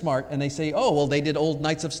very smart, and they say, "Oh, well, they did old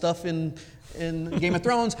Knights of stuff in Game of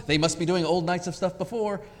Thrones. They must be doing old Knights of stuff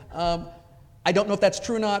before." I don't know if that's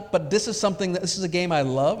true or not, but this is a game I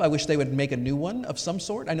love. I wish they would make a new one of some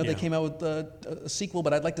sort. I know they came out with a sequel,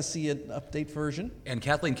 but I'd like to see an update version. And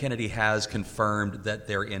Kathleen Kennedy has confirmed that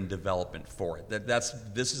they're in development for it.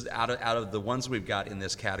 This is out of the ones we've got in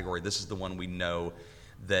this category. This is the one we know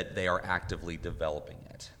that they are actively developing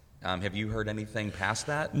it. Have you heard anything past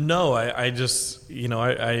that? No, I just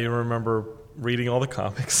I remember reading all the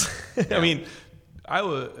comics. Yeah. I mean,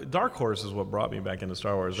 Dark Horse is what brought me back into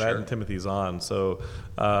Star Wars. Sure. That and Timothy Zahn. So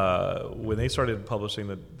when they started publishing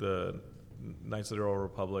the Knights of the Old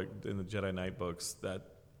Republic in the Jedi Knight books, that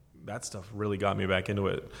that stuff really got me back into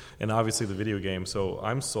it. And obviously the video game. So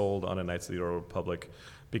I'm sold on a Knights of the Old Republic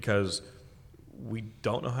because we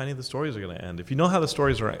don't know how any of the stories are going to end. If you know how the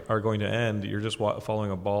stories are going to end, you're just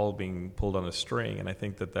following a ball being pulled on a string. And I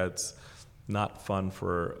think that's not fun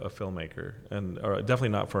for a filmmaker, or definitely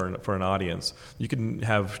not for an audience. You can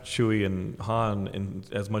have Chewie and Han in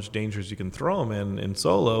as much danger as you can throw them in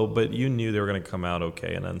Solo, but you knew they were going to come out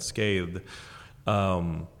okay and unscathed.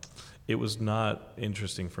 It was not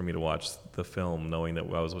interesting for me to watch the film knowing that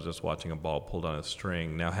I was just watching a ball pulled on a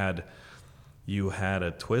string. Now, had you had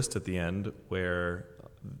a twist at the end where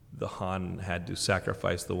the Han had to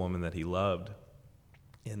sacrifice the woman that he loved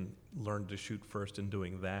and learned to shoot first in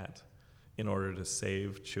doing that in order to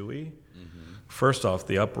save Chewie. Mm-hmm. First off,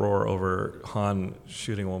 the uproar over Han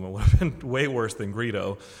shooting a woman would have been way worse than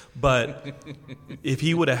Greedo. But if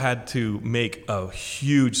he would have had to make a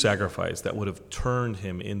huge sacrifice that would have turned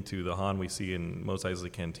him into the Han we see in Mos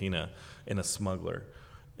Eisley Cantina in a smuggler,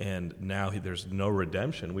 and now there's no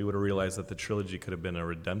redemption, we would have realized that the trilogy could have been a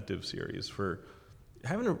redemptive series for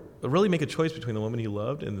having to really make a choice between the woman he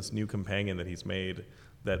loved and this new companion that he's made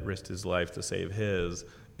that risked his life to save his.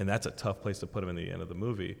 And that's a tough place to put him in the end of the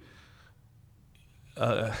movie.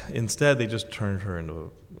 Instead, they just turned her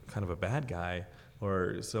into kind of a bad guy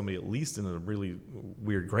or somebody at least in a really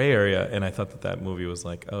weird gray area. And I thought that movie was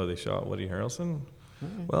like, oh, they shot Woody Harrelson?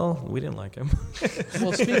 Mm-hmm. Well, we didn't like him.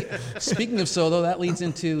 Well, speaking of Solo, that leads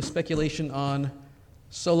into speculation on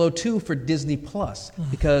Solo 2 for Disney Plus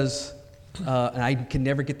because and I can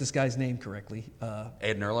never get this guy's name correctly.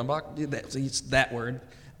 Aiden Erlenbach? It's that word.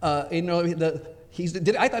 I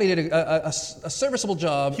thought he did a serviceable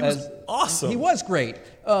job. He was awesome. He was great.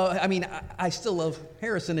 I still love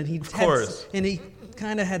Harrison, and he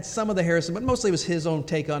kind of had some of the Harrison, but mostly it was his own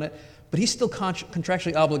take on it. But he's still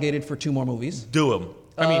contractually obligated for 2 more movies. Do them.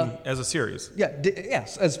 As a series.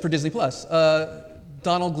 Yes, as for Disney Plus.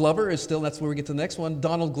 Donald Glover is still, that's where we get to the next one.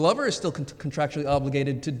 Donald Glover is still contractually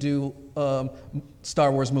obligated to do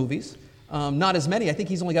Star Wars movies. Not as many. I think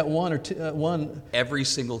he's only got one or two. One. Every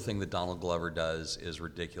single thing that Donald Glover does is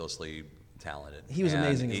ridiculously talented. He was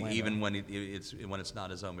amazing. Even when it's not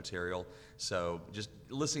his own material. So just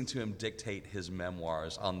listening to him dictate his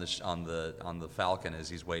memoirs on the Falcon as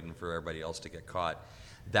he's waiting for everybody else to get caught,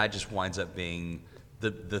 that just winds up being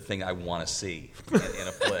the thing I want to see in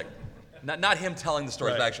a flick. Not him telling the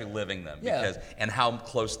stories, but actually living them. And how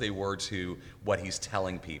close they were to what he's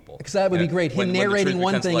telling people. Because that would be great. Him narrating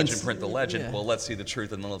one thing. Legend, print the legend. Yeah. Well, let's see the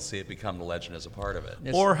truth, and then let's see it become the legend as a part of it.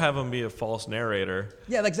 Yes. Or have him be a false narrator.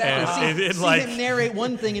 Yeah, exactly. See him narrate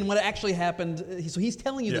one thing and what actually happened. So he's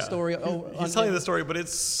telling you the story. He's telling you the story, but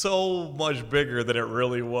it's so much bigger than it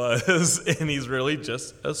really was. And he's really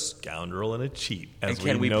just a scoundrel and a cheat, as and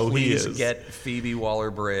can we know he is. Can we please get Phoebe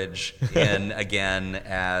Waller-Bridge in again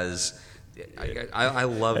as... I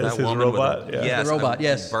love that woman. Robot? Yes, the robot,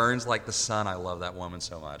 yes. Burns like the sun. I love that woman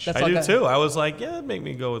so much. I do too. I was like, make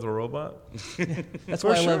me go with a robot. That's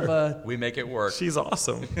why I love... we make it work. She's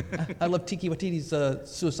awesome. I love Tiki Watiti's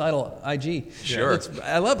suicidal IG. Sure.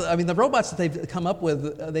 I love it. I mean, the robots that they've come up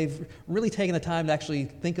with, they've really taken the time to actually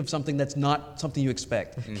think of something that's not something you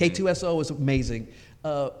expect. Mm-hmm. K2SO is amazing.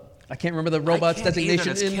 I can't remember the robot's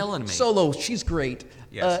designation in Solo. She's great.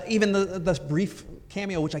 Yes. Even the brief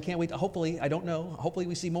cameo, which I can't wait. Hopefully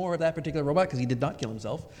we see more of that particular robot because he did not kill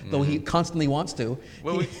himself, though he constantly wants to.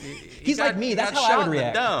 Well, he's like me. That's how I would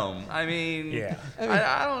react. Dome. I mean,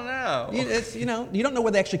 I don't know. You don't know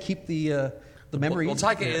where they actually keep the memories. Well,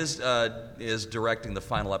 Taika is directing the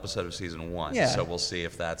final episode of season 1, so we'll see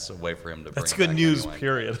if that's a way for him to. That's bring good news.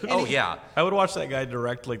 Period. Oh yeah, I would watch that guy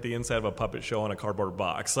direct like the inside of a puppet show on a cardboard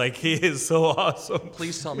box. Like he is so awesome.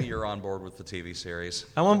 Please tell me you're on board with the TV series.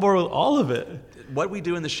 I'm on board with all of it. What We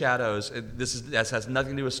Do in the Shadows. This has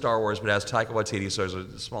nothing to do with Star Wars, but it has Taika Waititi. So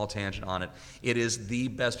there's a small tangent on it. It is the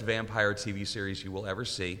best vampire TV series you will ever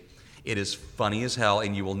see. It is funny as hell,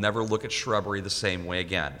 and you will never look at Shrubbery the same way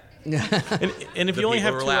again. and if you only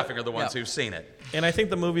have people who are laughing are the ones who've seen it. And I think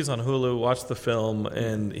the movie's on Hulu. Watch the film,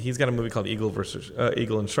 and he's got a movie called Eagle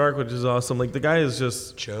and Shark, which is awesome. Like the guy is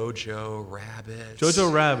just Jojo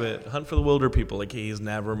Rabbit, Hunt for the Wilder People. Like he's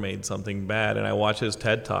never made something bad. And I watch his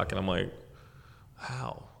TED Talk, and I'm like,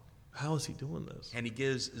 how is he doing this? And he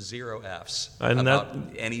gives 0 Fs and about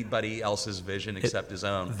anybody else's vision except his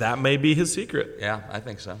own. That may be his secret. Yeah, I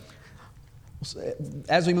think so.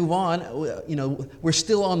 As we move on, we're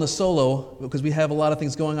still on the Solo because we have a lot of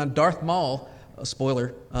things going on. Darth Maul,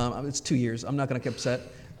 spoiler, it's 2 years. I'm not going to get upset.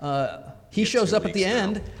 He shows up at the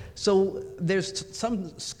end. So there's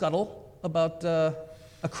some scuttle about a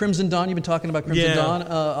Crimson Dawn. You've been talking about Crimson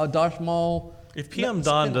Dawn. Darth Maul If PM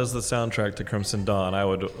Dawn does the soundtrack to Crimson Dawn, I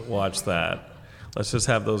would watch that. Let's just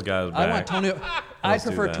have those guys back. I want Tony. I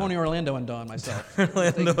prefer Tony Orlando and Dawn myself.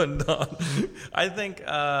 Orlando and Dawn. I think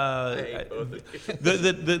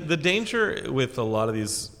the danger with a lot of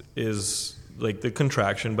these is like the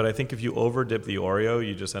contraction. But I think if you over dip the Oreo,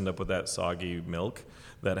 you just end up with that soggy milk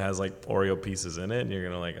that has like Oreo pieces in it, and you're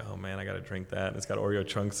gonna like, oh man, I gotta drink that. And it's got Oreo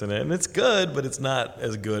chunks in it, and it's good, but it's not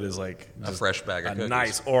as good as like a fresh bag of cookies.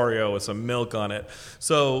 Nice Oreo with some milk on it.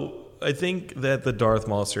 So I think that the Darth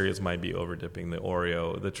Maul series might be over dipping the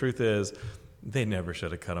Oreo. The truth is, they never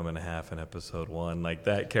should have cut him in half in episode 1. Like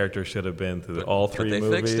that character should have been through all 3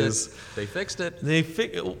 movies. They fixed it.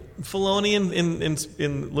 Filoni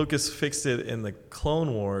and Lucas fixed it in the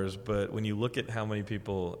Clone Wars, but when you look at how many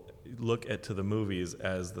people look to the movies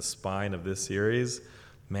as the spine of this series,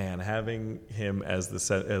 man, having him as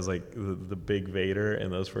the big Vader in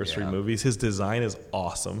those first 3 movies, his design is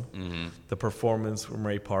awesome. Mm-hmm. The performance from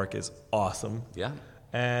Ray Park is awesome. Yeah.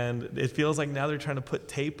 And it feels like now they're trying to put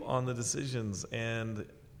tape on the decisions, and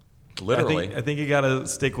literally, I think you got to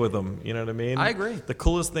stick with them. You know what I mean? I agree. The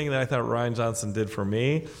coolest thing that I thought Rian Johnson did for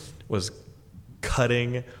me was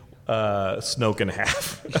cutting Snoke in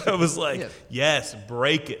half. I was like, yes,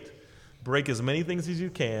 break it. Break as many things as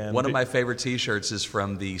you can. One of my favorite T-shirts is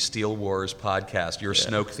from the Steel Wars podcast. Your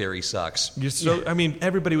Snoke theory sucks. I mean,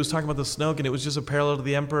 everybody was talking about the Snoke, and it was just a parallel to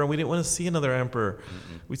the Emperor, and we didn't want to see another Emperor.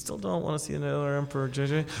 Mm-mm. We still don't want to see another Emperor,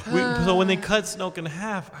 JJ. So when they cut Snoke in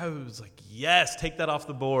half, I was like, yes, take that off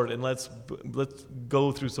the board, and let's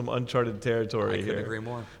go through some uncharted territory. I couldn't agree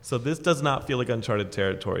more. So this does not feel like uncharted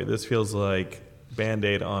territory. This feels like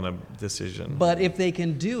Band-Aid on a decision. But if they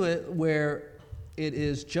can do it where it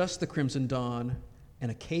is just the Crimson Dawn,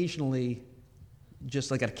 and occasionally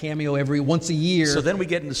just like a cameo every once a year. So then we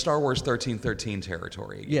get into Star Wars 1313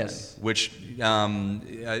 territory again. Yes. Which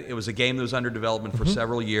it was a game that was under development for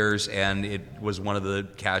several years, and it was one of the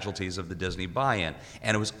casualties of the Disney buy-in.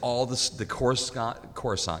 And it was all the Coruscant.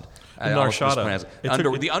 Narshada.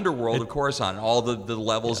 The underworld of Coruscant, all the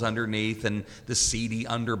levels underneath, and the seedy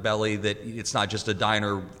underbelly that it's not just a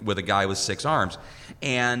diner with a guy with 6 arms.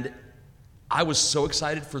 And I was so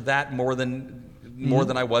excited for that more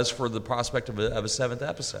than I was for the prospect of a 7th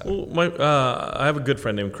episode. Well, I have a good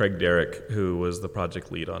friend named Craig Derrick who was the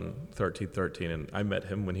project lead on 1313, and I met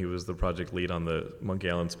him when he was the project lead on the Monkey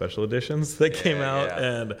Island special editions that came out,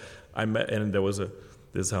 and there was this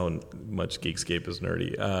is how much Geekscape is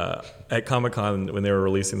nerdy. At Comic-Con, when they were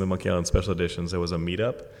releasing the Monkey Island special editions, there was a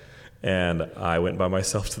meetup. And I went by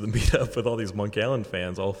myself to the meetup with all these Monkey Island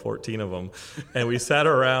fans, all 14 of them. And we sat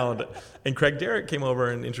around, and Craig Derrick came over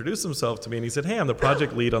and introduced himself to me. And he said, hey, I'm the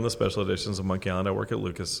project lead on the special editions of Monkey Island. I work at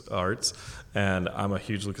LucasArts, and I'm a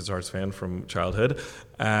huge LucasArts fan from childhood.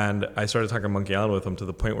 And I started talking Monkey Island with him to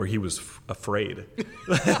the point where he was afraid.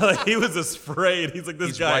 Like, he was afraid. He's like,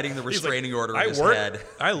 this guy. He's writing the restraining order in his head.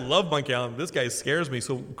 I love Monkey Island. This guy scares me.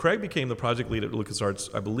 So Craig became the project lead at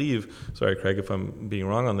LucasArts, I believe. Sorry, Craig, if I'm being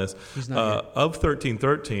wrong on this. Of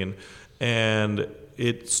 1313, and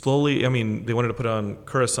it slowly, I mean, they wanted to put on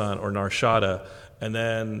Coruscant or Narshada, and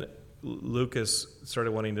then Lucas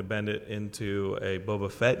started wanting to bend it into a Boba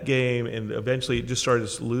Fett game, and eventually it just started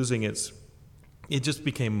losing it just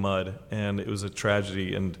became mud, and it was a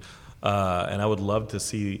tragedy, and I would love to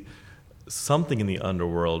see something in the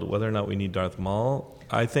underworld, whether or not we need Darth Maul.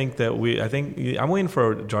 I'm waiting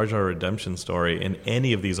for a Jar Jar redemption story in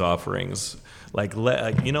any of these offerings. Like,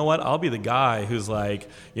 you know what? I'll be the guy who's like,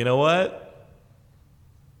 you know what?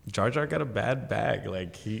 Jar Jar got a bad bag.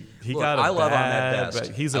 Like he got a bad. I love Ahmed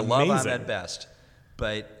Best. He's amazing. I love Ahmed Best,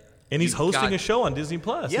 and he's hosting a show on Disney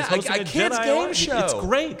Plus. Yeah, he's hosting a kid's game show. It's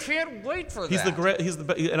great. Can't wait for that. He's the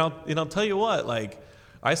best. And I'll tell you what. Like,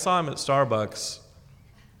 I saw him at Starbucks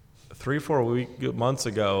 3-4 months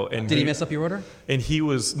ago, and did he mess up your order? And he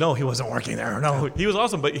wasn't working there. No, he was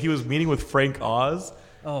awesome, but he was meeting with Frank Oz.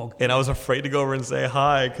 Oh, and I was afraid to go over and say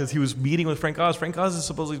hi because he was meeting with Frank Oz. Frank Oz is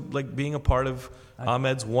supposedly like being a part of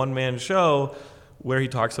Ahmed's one-man show where he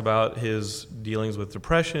talks about his dealings with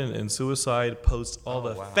depression and suicide, posts all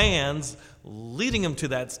the fans leading him to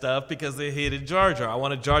that stuff because they hated Jar Jar. I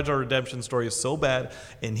want a Jar Jar redemption story so bad,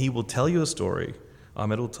 and he will tell you a story.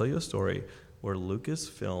 Ahmed will tell you a story where Lucas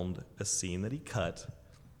filmed a scene that he cut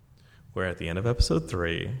where at the end of episode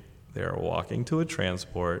 3, they're walking to a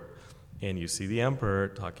transport, and you see the Emperor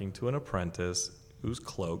talking to an apprentice who's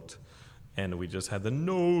cloaked, and we just had the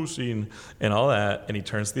no scene and all that, and he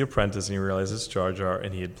turns to the apprentice and he realizes it's Jar Jar,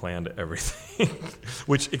 and he had planned everything,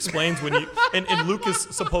 which explains when you and Lucas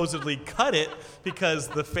supposedly cut it because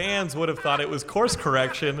the fans would have thought it was course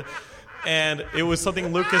correction. And it was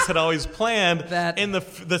something Lucas had always planned. And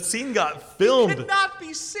the scene got filmed. You cannot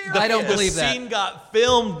be serious. I don't believe that. The scene got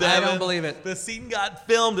filmed, Devin. I don't believe it. The scene got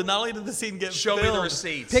filmed, and not only did the scene get Show filmed, me the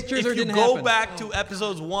receipts. Pictures or if you didn't go happen. back to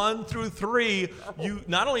episodes 1 through 3, you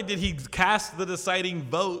not only did he cast the deciding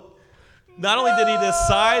vote, not only did he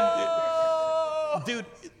decide, dude,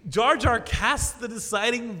 Jar Jar cast the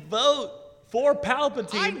deciding vote for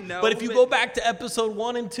Palpatine. I know, but if you go back to episode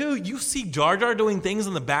 1 and 2, you see Jar Jar doing things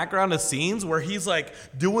in the background of scenes where he's like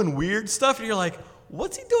doing weird stuff, and you're like,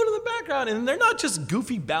 what's he doing in the background? And they're not just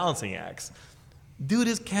goofy balancing acts. Dude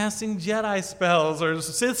is casting Jedi spells or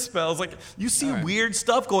Sith spells. Like, you see weird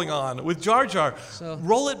stuff going on with Jar Jar. So,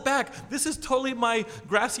 roll it back. This is totally my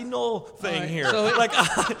grassy knoll thing here. So like,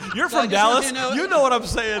 you're from Dallas. You know what I'm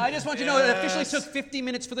saying. I just want you to know it officially took 50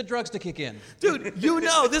 minutes for the drugs to kick in. Dude, you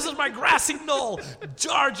know, this is my grassy knoll.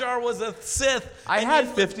 Jar Jar was a Sith. I had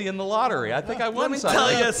 50 in the lottery. I think I won Let me something.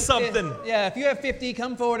 tell you something. If you have 50,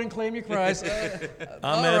 come forward and claim your prize.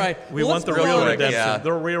 All Ahmed, right. we Well, want the let's real go on. redemption. Yeah.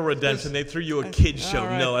 The real redemption. They threw you a kid show.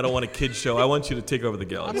 right. No, I don't want a kid show. I want you to take over the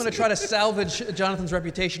galaxy. I'm going to try to salvage Jonathan's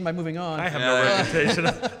reputation by moving on. I have no reputation.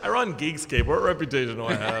 I run Geekscape. What reputation do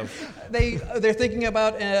I have? They're thinking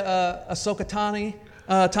about a Ahsoka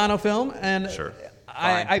Tano film, and Sure.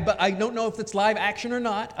 I don't know if it's live action or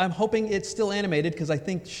not. I'm hoping it's still animated because I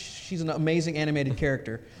think she's an amazing animated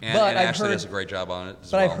character. And But I've Ashley heard, does a great job on it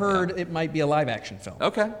as but well. I've heard it might be a live action film.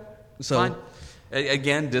 Okay. So- Fine.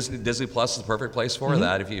 Again, Disney Plus is the perfect place for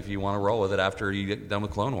that if you want to roll with it after you get done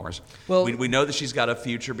with Clone Wars. Well- we know that she's got a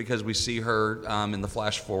future because we see her in the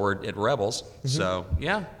flash forward at Rebels. So,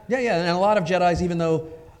 yeah. Yeah, and a lot of Jedis, even though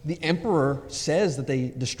the Emperor says that they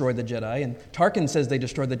destroyed the Jedi, and Tarkin says they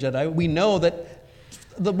destroyed the Jedi, we know that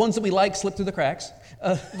the ones that we like slip through the cracks.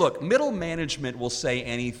 Look, middle management will say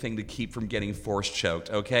anything to keep from getting force choked,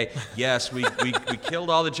 okay? Yes, we killed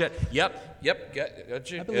all the Jedi. Yep, got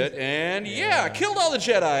you. Good. And killed all the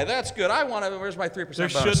Jedi. That's good. I want to, where's my 3% There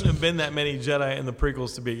bonus? shouldn't have been that many Jedi in the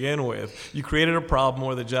prequels to begin with. You created a problem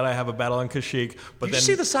where the Jedi have a battle on Kashyyyk, but Did then you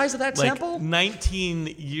see the size of that like temple?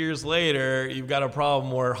 19 years later, you've got a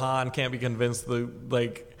problem where Han can't be convinced the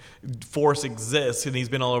Force exists, and he's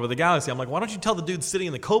been all over the galaxy. I'm like, why don't you tell the dude sitting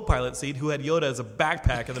in the co-pilot seat who had Yoda as a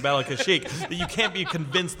backpack in the Battle of Kashyyyk that you can't be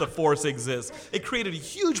convinced the Force exists? It created a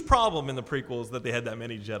huge problem in the prequels that they had that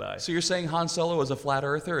many Jedi. So you're saying Han Solo was a flat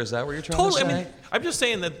earther? Is that what you're trying to say? I mean, I'm just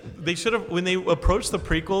saying that they should have, when they approached the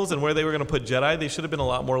prequels and where they were going to put Jedi, they should have been a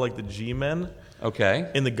lot more like the G-men. Okay.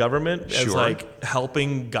 In the government as Sure. like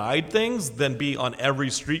helping guide things than be on every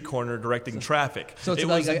street corner directing traffic. So it's it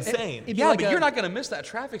like was insane. it'd be Yeah, like but a- you're not going to miss that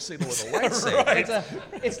traffic signal with a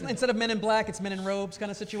lightsaber. It's instead of Men in Black, it's Men in Robes kind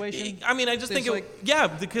of situation. I mean, I just think,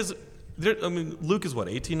 It's because Luke is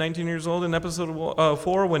 18, 19 years old in episode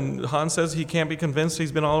 4 when Han says he can't be convinced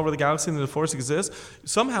he's been all over the galaxy and the Force exists.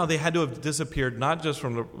 Somehow they had to have disappeared not just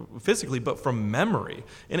from physically, but from memory.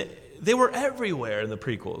 And they were everywhere in the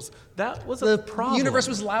prequels. That was a problem. The universe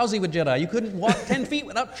was lousy with Jedi. You couldn't walk 10 feet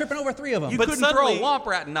without tripping over 3 of them. You couldn't throw a womp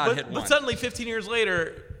rat and not hit one. But suddenly, 15 years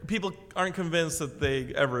later, people aren't convinced that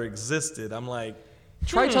they ever existed. I'm like,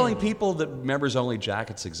 Try telling people that members-only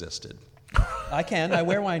jackets existed. I can. I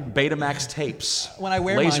wear mine. Betamax tapes. When I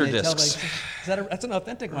wear laser mine, they tell me, discs. that's an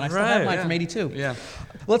authentic one. I still have mine from 82. Yeah.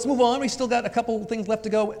 Let's move on. We still got a couple things left to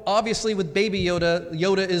go. Obviously, with Baby Yoda,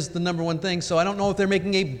 Yoda is the number one thing. So I don't know if they're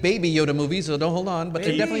making a Baby Yoda movie. So don't hold on. But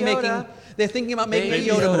they're definitely making. They're thinking about making a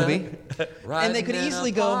Yoda movie. And they could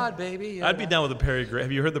easily go. I'd be down with the Perry Grip.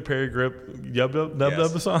 Have you heard the Perry Grip Yub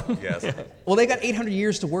Nub song? Yes. Well, they got 800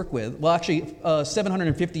 years to work with. Well, actually,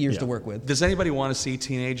 750 years to work with. Does anybody want to see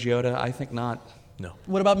teenage Yoda? I think not. No.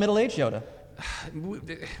 What about middle-aged Yoda?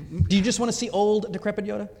 Do you just want to see old, decrepit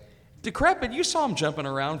Yoda? Decrepit, you saw him jumping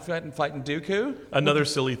around fighting Dooku. Another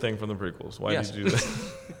silly thing from the prequels. Why did you do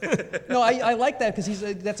that? No, I like that because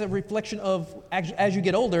that's a reflection of as you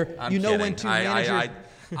get older, I'm you know kidding. when to manage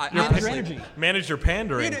your energy. Manage your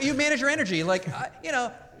pandering. You manage your energy. Like,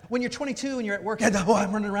 when you're 22 and you're at work,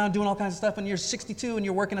 I'm running around doing all kinds of stuff, and you're 62 and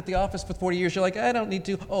you're working at the office for 40 years, you're like, I don't need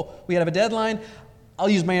to. Oh, we have a deadline. I'll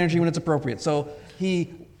use my energy when it's appropriate. So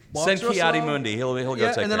he walks Send real Ki-Adi slow. Mundi. He'll go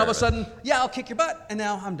take and then all of a care sudden, I'll kick your butt, and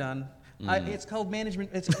now I'm done. It's called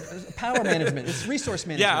management. It's power management. It's resource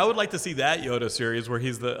management. Yeah, I would like to see that Yoda series where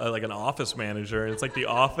he's the like an office manager, and it's like The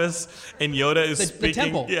Office, and Yoda is speaking. The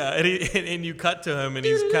temple. Yeah, and you cut to him, and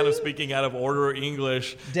he's kind of speaking out of order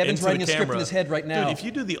English. Devin's into writing the a script camera. in his head right now. Dude, if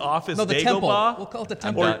you do The Office, No, the Dagobah, temple. We'll call it the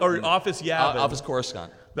temple. or Office Yavin. Office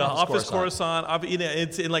Coruscant. The Office Coruscant.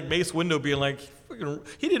 It's in like Mace Windu being like,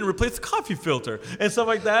 he didn't replace the coffee filter and stuff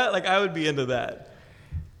like that. Like I would be into that.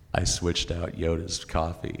 I switched out Yoda's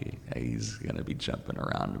coffee. He's going to be jumping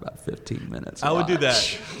around in about 15 minutes. I would do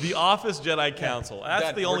that. The Office Jedi Council.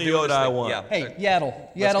 That's the only Yoda I want. Yeah. Hey, Yaddle.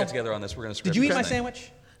 Let's get together on this. We're going to script Did you eat this my thing.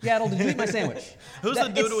 sandwich? Yaddle, did you eat my sandwich? Who's the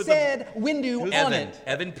dude with it said Windu on it.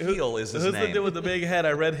 Evan Peel is his Who's name. the dude with the big head?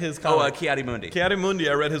 I read his comic. Kiadi Mundi. Kiadi Mundi.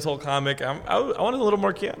 I read his whole comic. I wanted a little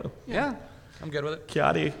more Keanu. Yeah, I'm good with it.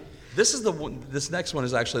 Kiadi. This is the one. This next one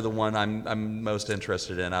is actually the one I'm most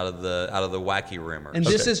interested in out of the wacky rumors. And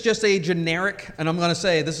this is just a generic, and I'm going to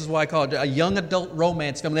say this is why I call it a young adult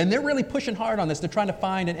romance film. And they're really pushing hard on this. They're trying to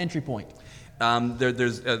find an entry point.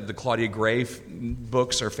 There's the Claudia Gray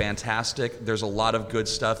books are fantastic. There's a lot of good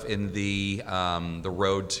stuff in the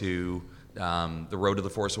Road to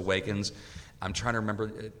the Force Awakens. I'm trying to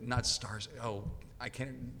remember, not Stars. Oh, I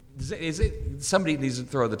can't. Is it somebody needs to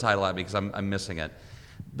throw the title at me because I'm missing it.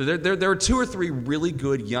 But there are 2 or 3 really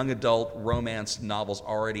good young adult romance novels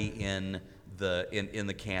already in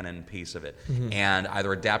the canon piece of it, and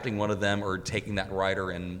either adapting one of them or taking that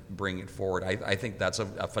writer and bringing it forward. I think that's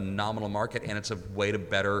a phenomenal market, and it's a way to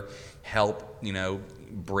better help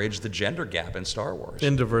bridge the gender gap in Star Wars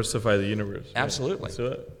And diversify the universe. Absolutely. Let's do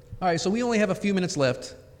it. All right, so we only have a few minutes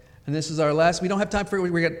left. And this is our last. We don't have time for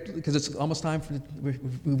it because it's almost time for.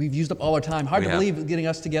 We've used up all our time. Hard to believe getting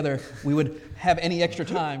us together we would have any extra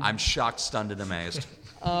time. I'm shocked, stunned, and amazed.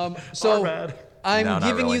 So I'm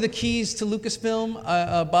giving really. you the keys to Lucasfilm.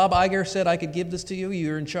 Bob Iger said I could give this to you.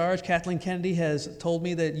 You're in charge. Kathleen Kennedy has told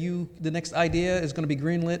me that the next idea is going to be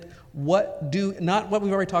greenlit. Not what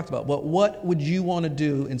we've already talked about, but what would you want to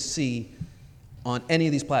do and see on any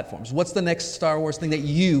of these platforms? What's the next Star Wars thing that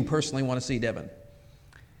you personally want to see, Devin?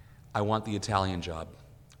 I want the Italian Job.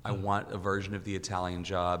 I want a version of the Italian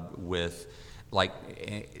Job with,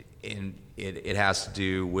 it has to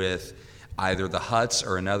do with either the Hutts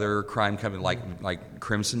or another crime company like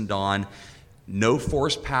Crimson Dawn. No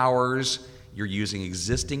force powers. You're using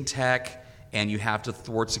existing tech, and you have to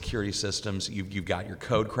thwart security systems. You've got your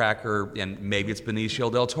code cracker, and maybe it's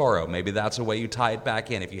Benicio del Toro. Maybe that's a way you tie it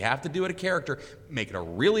back in. If you have to do it a character, make it a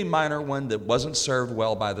really minor one that wasn't served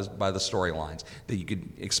well by the storylines that you could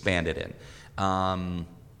expand it in.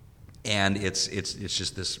 And it's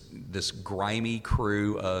just this grimy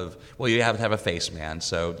crew of, well, you have to have a face man.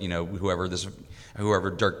 So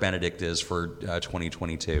whoever Dirk Benedict is for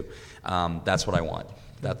 2022, that's what I want.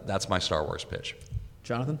 That's my Star Wars pitch.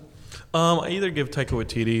 Jonathan? I either give Taika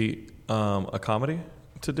Waititi a comedy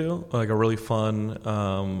to do, like a really fun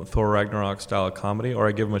Thor Ragnarok style comedy, or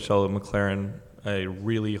I give Michelle McLaren a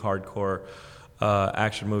really hardcore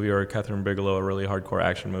action movie, or Catherine Bigelow a really hardcore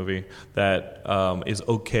action movie that is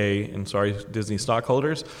okay, and sorry Disney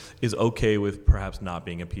stockholders, is okay with perhaps not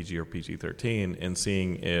being a PG or PG-13, and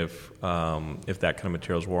seeing if that kind of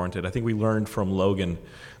material is warranted. I think we learned from Logan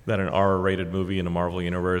that an R-rated movie in a Marvel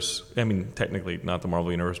universe, I mean, technically not the Marvel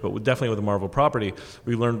universe, but definitely with a Marvel property,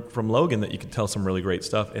 we learned from Logan that you could tell some really great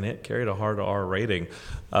stuff, and it carried a hard R rating.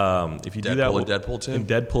 If you do that, and Deadpool too. And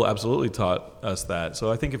Deadpool absolutely taught us that.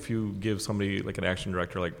 So I think if you give somebody like an action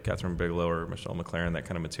director like Catherine Bigelow or Michelle McLaren that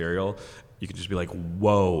kind of material, you could just be like,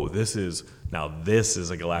 whoa, this is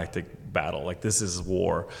a galactic battle. Like, this is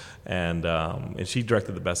war. And she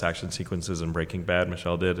directed the best action sequences in Breaking Bad,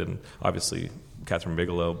 Michelle did, and obviously Catherine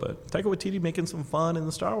Bigelow. But Taika Waititi making some fun in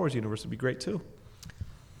the Star Wars universe would be great too.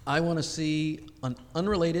 I want to see an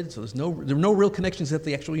unrelated, so there are no real connections at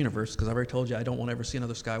the actual universe, because I've already told you I don't want to ever see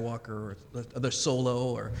another Skywalker or another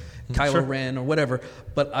Solo or Kylo Ren or whatever,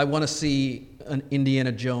 but I want to see an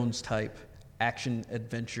Indiana Jones type action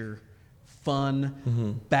adventure,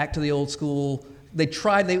 fun, back to the old school. They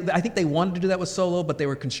tried, I think they wanted to do that with Solo, but they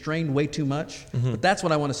were constrained way too much. But that's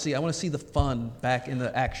what I want to see. I want to see the fun back in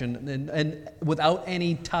the action and without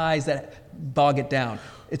any ties that bog it down.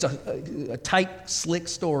 It's a tight, slick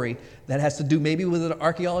story that has to do maybe with an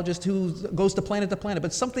archaeologist who goes to planet,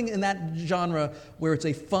 but something in that genre where it's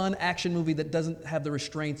a fun action movie that doesn't have the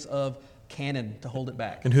restraints of canon to hold it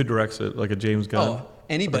back. And who directs it? Like a James Gunn? Oh,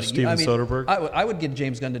 anybody. Or Steven Soderbergh? I would get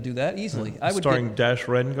James Gunn to do that easily. Starring Dash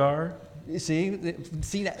Rengar? See,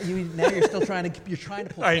 now you're still trying to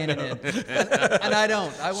pull canon in, and I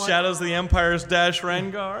don't. Shadows of the Empire's Dash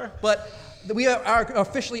Rengar. But we are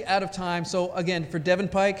officially out of time. So again, for Devin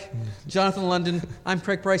Pike, Jonathan London, I'm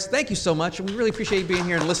Craig Price. Thank you so much, and we really appreciate you being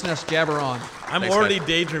here and listening to us jabber on. I'm already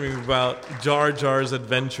daydreaming about Jar Jar's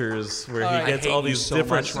adventures, where he gets all these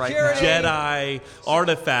different Jedi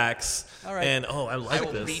artifacts. All right. And I like this.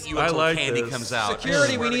 I will beat you until candy comes out.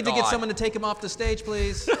 Security, we need to get someone to take him off the stage,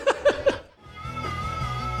 please.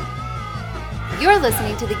 You're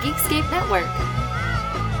listening to the Geekscape Network.